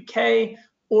in the UK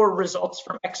or results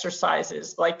from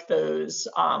exercises like those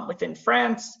within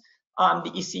France.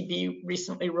 The ECB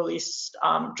recently released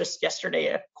just yesterday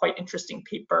a quite interesting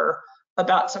paper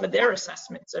about some of their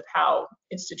assessments of how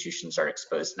institutions are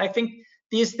exposed. And I think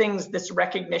these things, this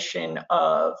recognition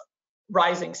of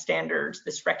rising standards,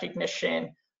 this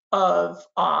recognition of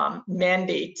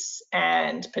mandates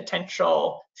and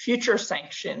potential future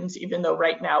sanctions, even though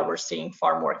right now we're seeing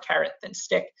far more carrot than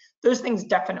stick, those things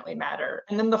definitely matter.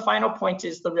 And then the final point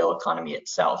is the real economy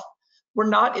itself. We're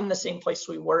not in the same place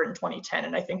we were in 2010.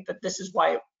 And I think that this is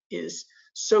why it is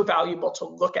so valuable to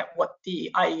look at what the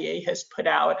IEA has put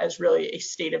out as really a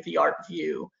state-of-the-art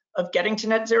view of getting to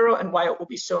net zero, and why it will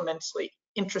be so immensely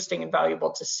interesting and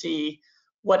valuable to see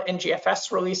what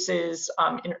NGFS releases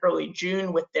in early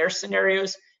June with their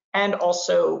scenarios, and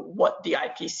also what the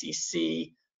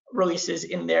IPCC releases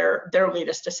in their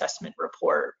latest assessment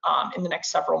report in the next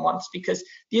several months, because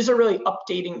these are really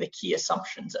updating the key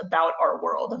assumptions about our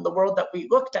world and the world that we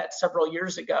looked at several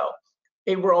years ago,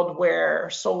 a world where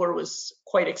solar was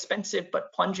quite expensive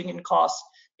but plunging in cost,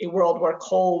 a world where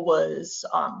coal was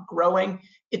growing.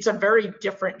 It's a very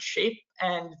different shape,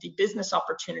 and the business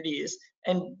opportunities,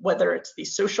 and whether it's the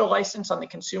social license on the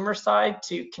consumer side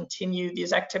to continue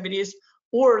these activities,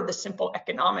 or the simple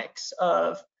economics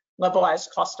of levelized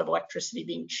cost of electricity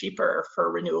being cheaper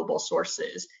for renewable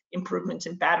sources, improvements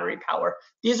in battery power.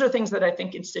 These are things that I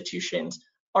think institutions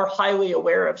are highly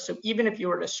aware of. So even if you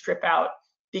were to strip out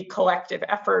the collective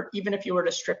effort, even if you were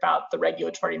to strip out the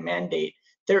regulatory mandate,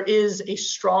 there is a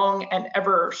strong and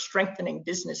ever strengthening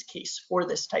business case for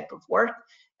this type of work.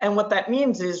 And what that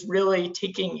means is really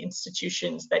taking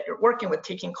institutions that you're working with,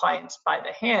 taking clients by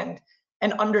the hand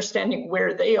and understanding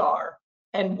where they are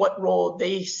and what role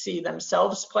they see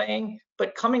themselves playing.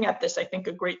 But coming at this, I think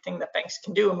a great thing that banks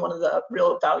can do, and one of the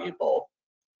real valuable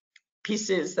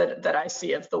pieces that I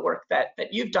see of the work that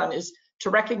you've done, is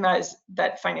to recognize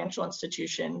that financial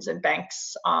institutions and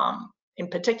banks in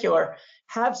particular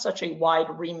have such a wide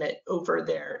remit over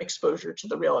their exposure to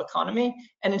the real economy.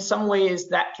 And in some ways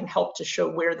that can help to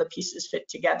show where the pieces fit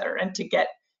together and to get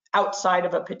outside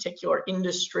of a particular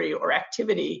industry or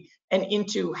activity and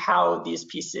into how these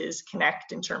pieces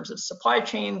connect in terms of supply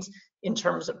chains, in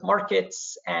terms of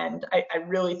markets. And I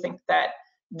really think that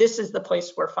this is the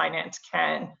place where finance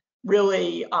can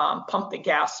really pump the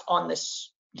gas on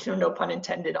this no pun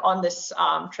intended, on this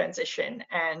transition.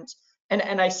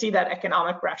 And I see that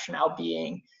economic rationale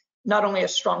being not only a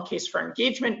strong case for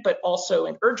engagement, but also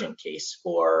an urgent case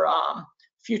for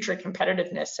future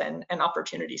competitiveness and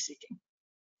opportunity seeking.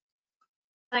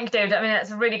 Thank you, David. I mean,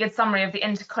 that's a really good summary of the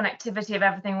interconnectivity of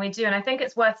everything we do. And I think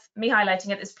it's worth me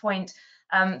highlighting at this point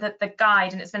that the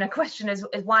guide, and it's been a question, is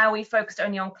why are we focused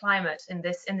only on climate in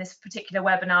this particular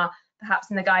webinar,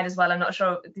 perhaps in the guide as well, I'm not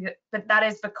sure. But that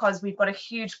is because we've got a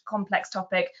huge complex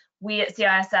topic. We at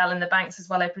CISL and the banks as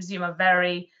well, I presume, are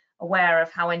very aware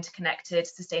of how interconnected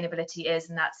sustainability is,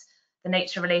 and that's the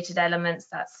nature-related elements,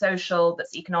 that's social,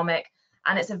 that's economic,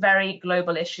 and it's a very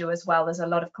global issue as well. There's a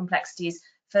lot of complexities.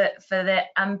 For the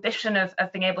ambition of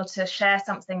being able to share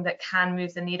something that can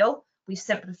move the needle, we've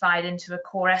simplified into a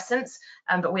core essence,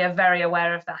 but we are very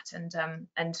aware of that,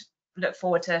 and look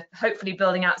forward to hopefully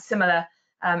building out similar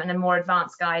and more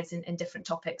advanced guides in different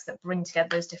topics that bring together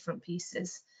those different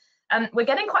pieces. We're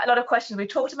getting quite a lot of questions. We've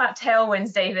talked about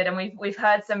tailwinds, David, and we've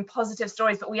heard some positive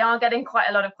stories, but we are getting quite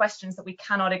a lot of questions that we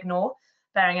cannot ignore,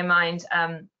 bearing in mind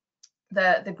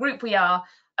the group we are,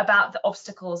 about the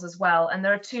obstacles as well. And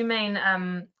there are two main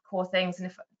core things.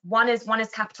 And one is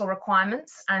capital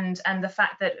requirements, and the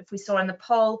fact that, if we saw in the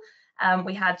poll,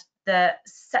 we had the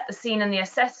set the scene and the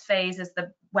assess phase as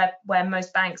the where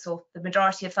most banks, or the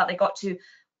majority, have felt they got to.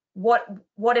 What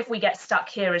if we get stuck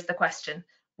here is the question,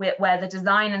 where the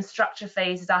design and structure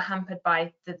phases are hampered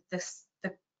by the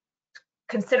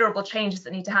considerable changes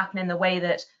that need to happen in the way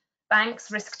that banks,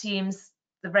 risk teams,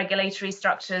 the regulatory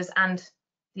structures, and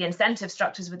the incentive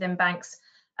structures within banks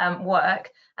work.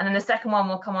 And then the second one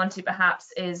we'll come on to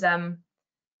perhaps is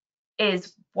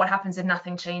what happens if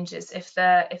nothing changes, if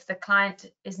the client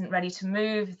isn't ready to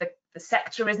move, if the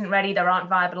sector isn't ready, there aren't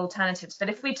viable alternatives. But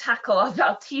if we tackle,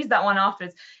 I'll tease that one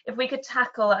afterwards, if we could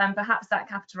tackle perhaps that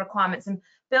capital requirements, and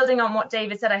building on what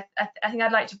David said, I think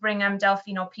I'd like to bring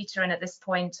Delphine or Peter in at this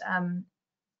point,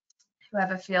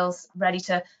 whoever feels ready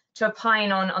to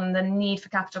opine on the need for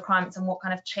capital requirements and what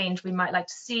kind of change we might like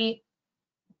to see.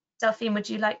 Delphine, would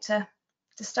you like to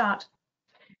start?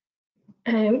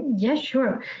 Yeah,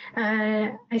 sure.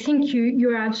 I think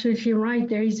you're absolutely right.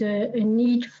 There is a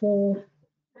need for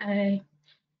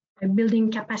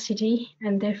building capacity,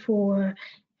 and therefore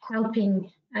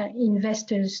helping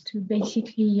investors to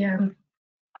basically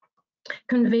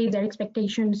convey their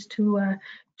expectations to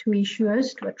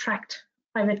issuers, to attract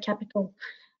private capital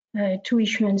to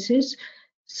issuances.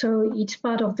 So it's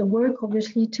part of the work,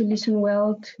 obviously, to listen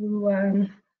well to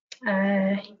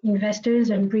investors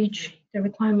and bridge the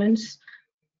requirements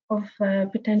of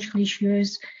potential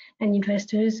issuers and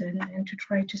investors, and to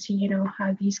try to see,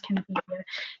 how these can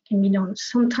be done.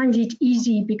 Sometimes it's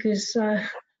easy because,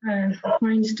 for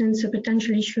instance, a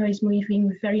potential issuer is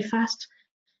moving very fast.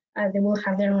 They will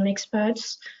have their own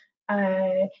experts,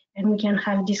 and we can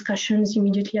have discussions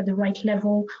immediately at the right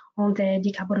level on their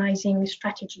decarbonizing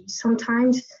strategy.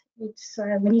 Sometimes it's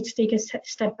we need to take a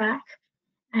step back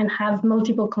and have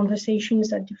multiple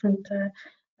conversations at different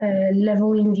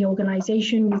level in the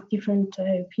organization with different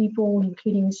people,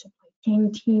 including supply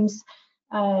chain teams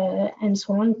and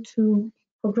so on, to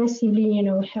progressively,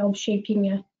 help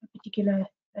shaping a particular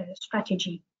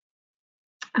strategy.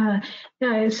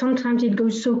 Sometimes it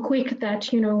goes so quick that,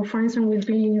 for instance, we've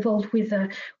been involved with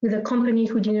a company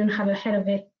who didn't have a head of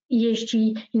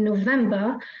ESG in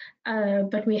November,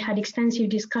 but we had extensive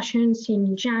discussions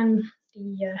in Jan.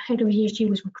 The head of ESG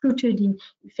was recruited in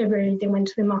February. They went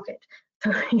to the market.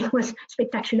 So it was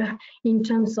spectacular in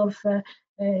terms of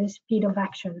speed of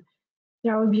action.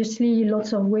 There are obviously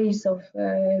lots of ways of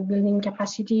building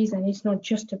capacities, and it's not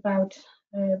just about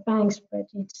banks, but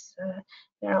it's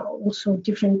there are also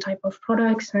different type of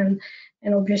products, and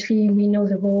obviously we know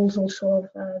the roles also of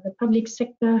the public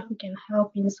sector, who can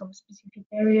help in some specific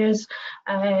areas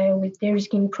with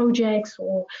de-risking projects,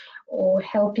 or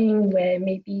helping where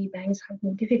maybe banks have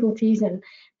more difficulties,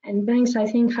 and banks, I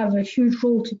think, have a huge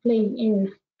role to play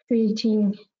in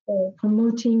creating or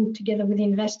promoting, together with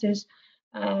investors,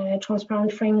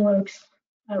 transparent frameworks,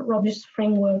 robust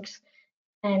frameworks,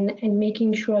 and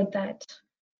making sure that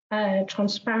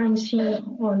transparency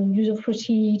on use of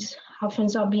proceeds, how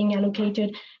funds are being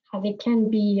allocated, how they can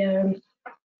be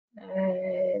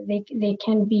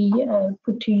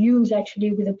put to use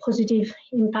actually with a positive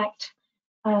impact,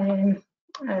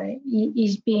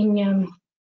 is being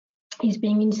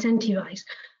incentivized.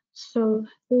 So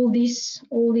all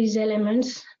these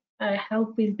elements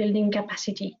help with building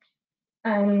capacity.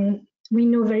 We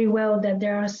know very well that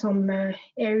there are some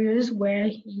areas where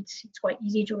it's quite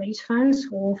easy to raise funds,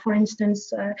 or for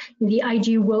instance, in the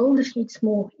IG world, it's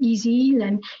more easy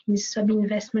than in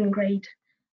sub-investment grade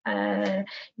in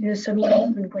the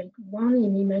sub-investment grade one.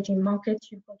 In emerging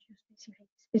markets, you've got your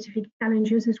specific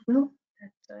challenges as well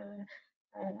that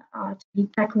are to be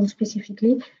tackled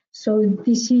specifically. So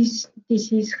this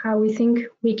is how we think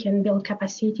we can build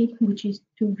capacity, which is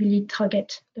to really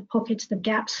target the pockets, the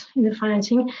gaps in the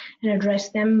financing, and address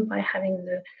them by having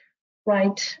the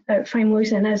right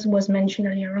frameworks, and as was mentioned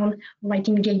earlier on, right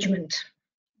engagement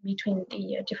between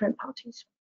the different parties.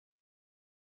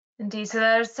 Indeed, so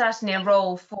there's certainly a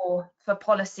role for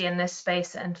policy in this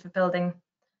space and for building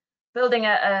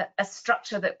a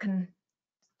structure that can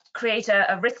create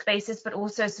a risk basis, but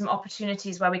also some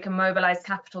opportunities where we can mobilize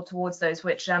capital towards those,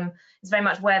 which is very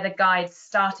much where the guide's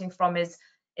starting from, is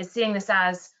seeing this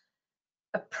as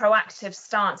a proactive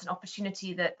stance, an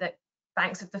opportunity that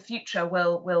banks of the future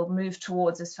will move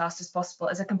towards as fast as possible,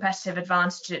 as a competitive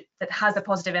advantage that has a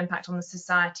positive impact on the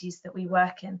societies that we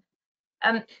work in.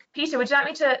 Peter, would you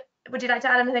like to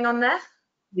add anything on there?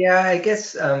 Yeah, I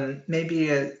guess maybe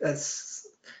as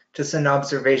just an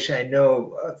observation. I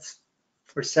know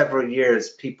for several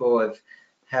years people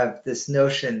have this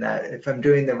notion that if I'm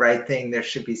doing the right thing, there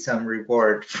should be some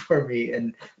reward for me,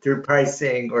 and through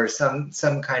pricing or some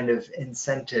kind of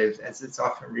incentive, as it's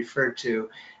often referred to.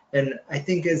 And I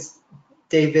think, as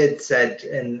David said,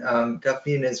 and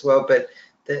Delphine as well, but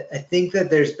I think that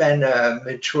there's been a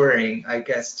maturing, I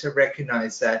guess, to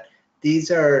recognize that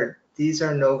these are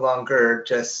no longer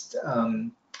just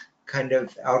kind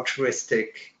of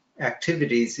altruistic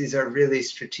activities. These are really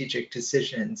strategic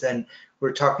decisions, and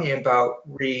we're talking about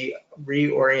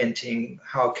reorienting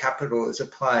how capital is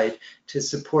applied to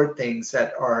support things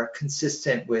that are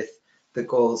consistent with the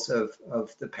goals of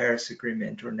the Paris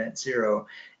Agreement or net zero.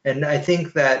 And I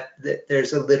think that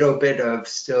there's a little bit of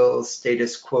still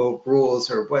status quo rules,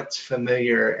 or what's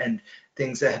familiar, and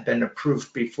things that have been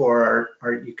approved before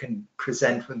are you can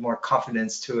present with more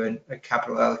confidence to a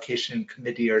capital allocation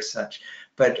committee or such.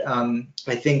 But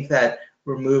I think that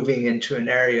we're moving into an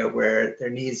area where there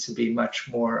needs to be much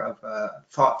more of a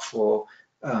thoughtful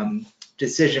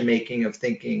decision making, of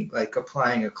thinking, like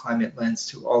applying a climate lens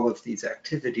to all of these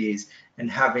activities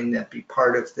and having that be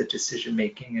part of the decision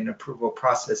making and approval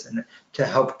process, and to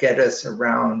help get us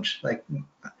around, like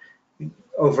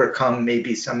overcome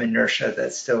maybe some inertia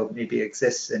that still maybe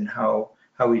exists in how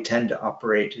we tend to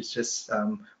operate. It's just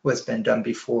what's been done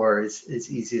before is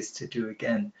easiest to do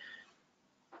again.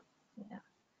 Yeah.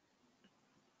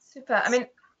 Super. I mean,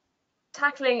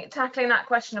 tackling that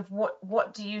question of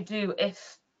what do you do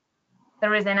if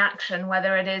there is inaction,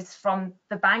 whether it is from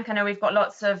the bank. I know we've got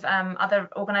lots of other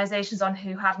organizations on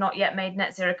who have not yet made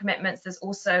net zero commitments. There's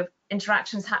also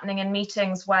interactions happening in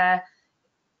meetings where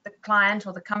the client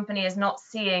or the company is not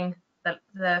seeing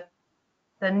the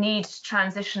need to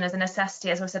transition as a necessity,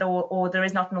 as I said, or there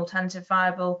is not an alternative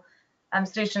viable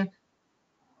solution.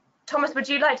 Thomas, would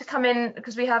you like to come in,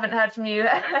 because we haven't heard from you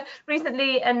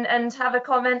recently, and have a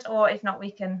comment, or if not, we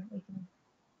can.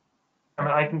 I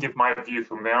mean, I can give my view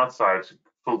from the outside.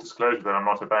 Full disclosure that I'm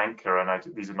not a banker,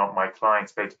 and these are not my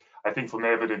clients, but I think from the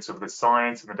evidence of the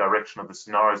science and the direction of the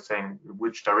scenarios, saying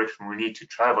which direction we need to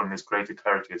travel, and there's greater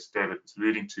clarity, as David was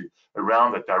alluding to,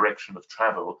 around that direction of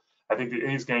travel, I think there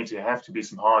is going to have to be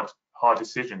some hard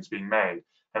decisions being made.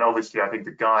 And obviously, I think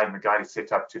the guide is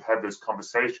set up to have those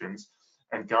conversations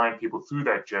and guide people through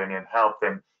that journey and help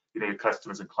them, your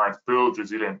customers and clients, build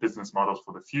resilient business models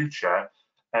for the future.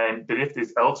 But if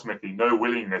there's ultimately no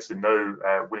willingness and no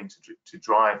willing to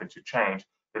drive and to change,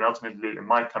 then ultimately it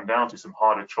might come down to some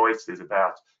harder choices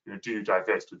about, do you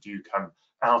divest or do you come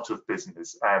out of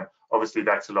business? Obviously,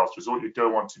 that's a last resort. You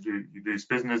don't want to you lose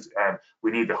business, and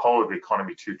we need the whole of the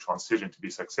economy to transition to be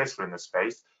successful in this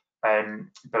space.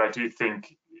 But I do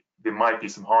think there might be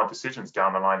some hard decisions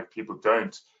down the line if people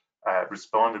don't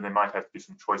respond, and there might have to be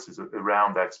some choices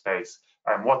around that space.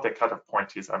 And what the cutoff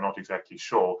point is, I'm not exactly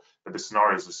sure, but the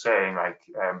scenarios are saying, like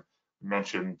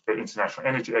mentioned, the International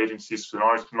Energy Agency's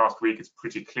scenarios from last week, it's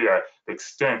pretty clear the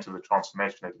extent of the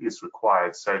transformation that is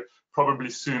required. So probably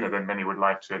sooner than many would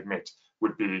like to admit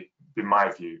would be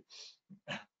my view.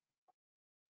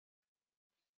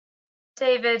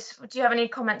 David, do you have any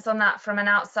comments on that from an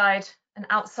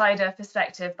outsider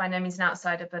perspective? By no means an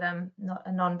outsider, but not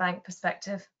a non-bank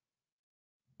perspective.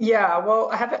 Yeah, well,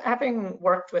 having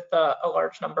worked with a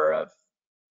large number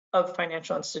of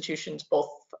financial institutions, both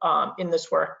in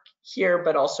this work here,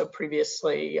 but also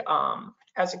previously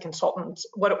as a consultant,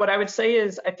 what I would say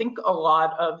is I think a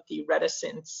lot of the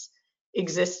reticence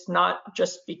exists not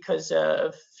just because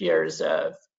of fears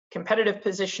of competitive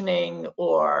positioning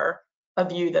or a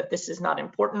view that this is not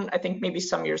important. I think maybe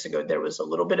some years ago there was a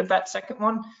little bit of that second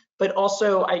one, but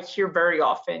also I hear very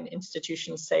often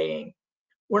institutions saying,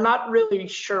 we're not really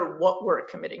sure what we're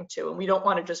committing to, and we don't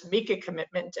want to just make a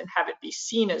commitment and have it be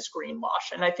seen as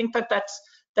greenwash. And I think that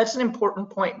that's an important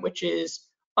point, which is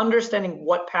understanding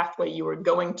what pathway you are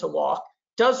going to walk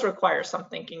does require some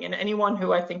thinking. And anyone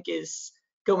who I think is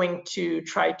going to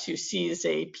try to seize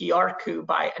a PR coup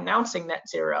by announcing net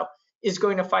zero is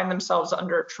going to find themselves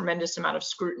under a tremendous amount of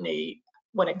scrutiny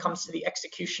when it comes to the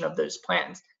execution of those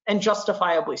plans, and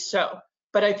justifiably so.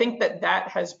 But I think that that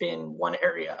has been one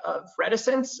area of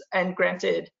reticence, and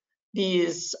granted,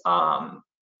 these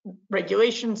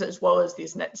regulations as well as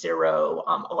these net zero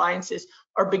alliances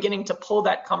are beginning to pull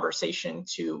that conversation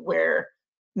to where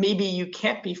maybe you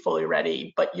can't be fully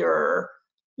ready, but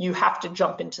you have to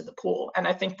jump into the pool. And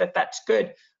I think that that's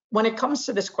good. When it comes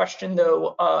to this question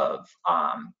though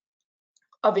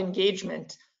of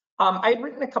engagement, I'd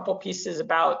written a couple pieces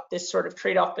about this sort of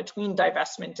trade-off between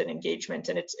divestment and engagement,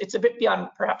 and it's a bit beyond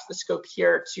perhaps the scope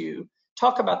here to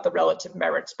talk about the relative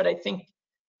merits, but I think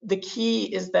the key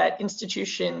is that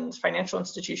institutions, financial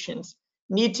institutions,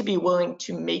 need to be willing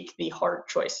to make the hard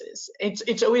choices.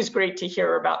 It's always great to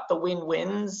hear about the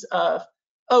win-wins of,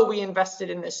 oh, we invested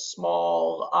in this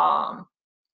small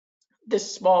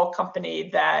company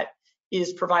that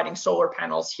is providing solar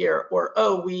panels here, or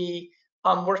oh, we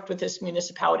worked with this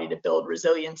municipality to build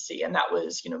resiliency, and that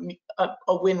was,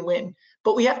 a win-win.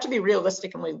 But we have to be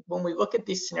realistic, and when we look at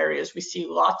these scenarios, we see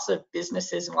lots of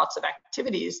businesses and lots of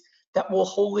activities that will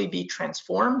wholly be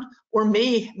transformed or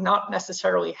may not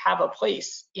necessarily have a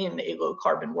place in a low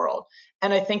carbon world.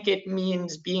 And I think it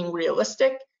means being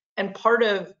realistic, and part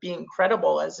of being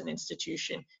credible as an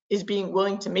institution is being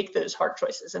willing to make those hard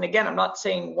choices. And again, I'm not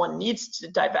saying one needs to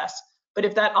divest, but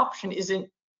if that option isn't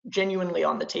genuinely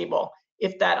on the table,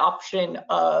 if that option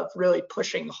of really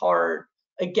pushing hard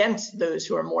against those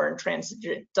who are more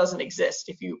intransigent doesn't exist,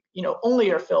 if you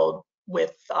only are filled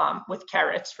with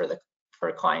carrots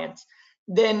for clients,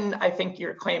 then I think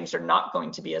your claims are not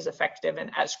going to be as effective and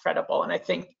as credible. And I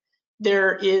think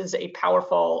there is a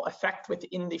powerful effect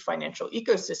within the financial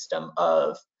ecosystem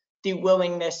of the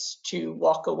willingness to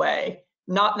walk away.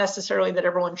 Not necessarily that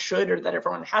everyone should or that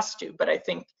everyone has to, but I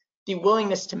think the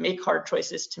willingness to make hard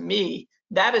choices, to me,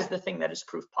 that is the thing that is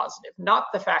proof positive. Not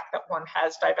the fact that one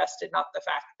has divested, not the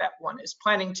fact that one is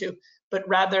planning to, but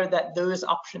rather that those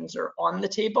options are on the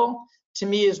table, to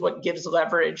me is what gives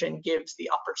leverage and gives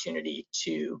the opportunity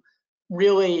to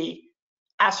really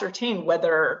ascertain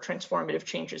whether transformative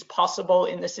change is possible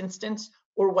in this instance,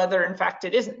 or whether in fact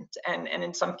it isn't. And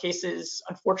in some cases,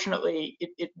 unfortunately,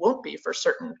 it won't be for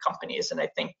certain companies. And I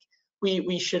think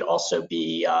we should also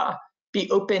be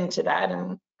open to that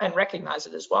and recognize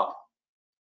it as well.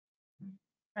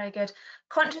 Very good.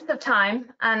 Conscious of time,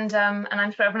 and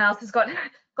I'm sure everyone else has got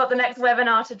the next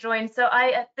webinar to join. So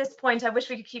at this point, I wish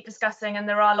we could keep discussing, and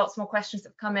there are lots more questions that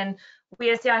have come in. We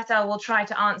as CISL will try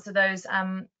to answer those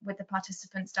with the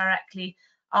participants directly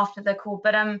after the call.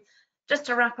 But just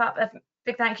to wrap up, a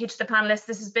big thank you to the panelists.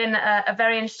 This has been a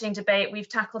very interesting debate. We've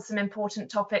tackled some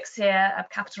important topics here of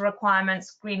capital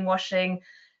requirements, greenwashing,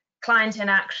 client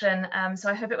inaction. So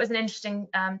I hope it was an interesting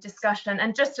discussion.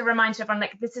 And just to remind everyone,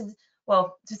 this is,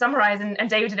 well, to summarize, and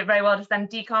David did it very well just then,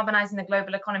 decarbonising the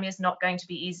global economy is not going to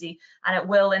be easy, and it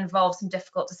will involve some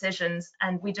difficult decisions.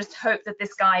 And we just hope that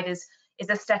this guide is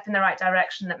a step in the right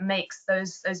direction that makes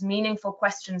those meaningful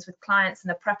questions with clients and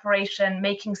the preparation,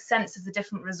 making sense of the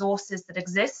different resources that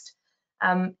exist,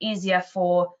 easier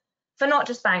for not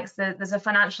just banks. There's a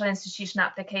financial institution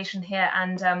application here,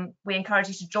 and we encourage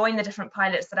you to join the different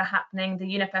pilots that are happening, the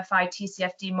UNEP FI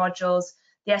TCFD modules,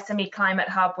 the SME Climate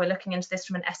Hub. We're looking into this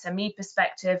from an SME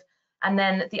perspective, and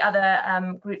then the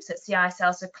other groups at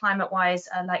CISL, so ClimateWise,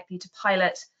 are likely to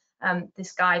pilot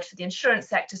this guide for the insurance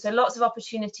sector. So lots of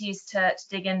opportunities to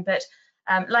dig in, but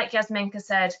like Jasminka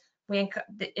said,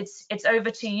 it's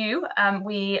over to you.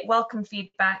 We welcome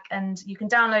feedback, and you can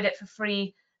download it for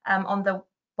free on the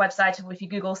website, or if you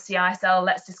Google CISL,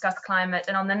 Let's Discuss Climate.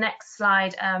 And on the next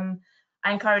slide,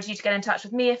 I encourage you to get in touch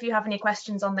with me if you have any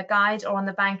questions on the guide or on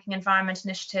the Banking Environment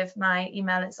Initiative. My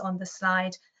email is on the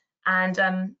slide.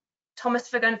 And Thomas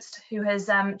Vergunst, who has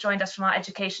joined us from our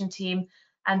education team,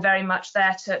 and very much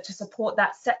there to support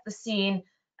that, set the scene,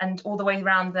 and all the way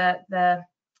around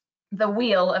the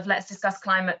wheel of Let's Discuss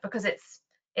Climate, because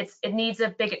it needs a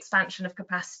big expansion of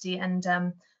capacity. And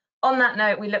on that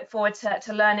note, we look forward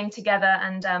to learning together,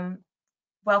 and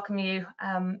welcome you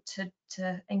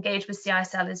to engage with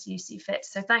CISL as you see fit.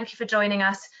 So thank you for joining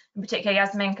us, in particular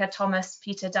Jasminka, Thomas,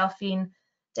 Peter, Delphine,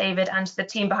 David, and the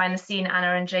team behind the scene,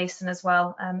 Anna and Jason as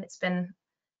well. It's been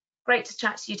great to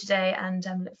chat to you today, and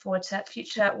look forward to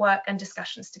future work and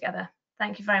discussions together.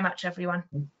 Thank you very much, everyone.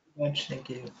 Thank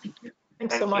you.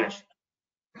 Thanks so much.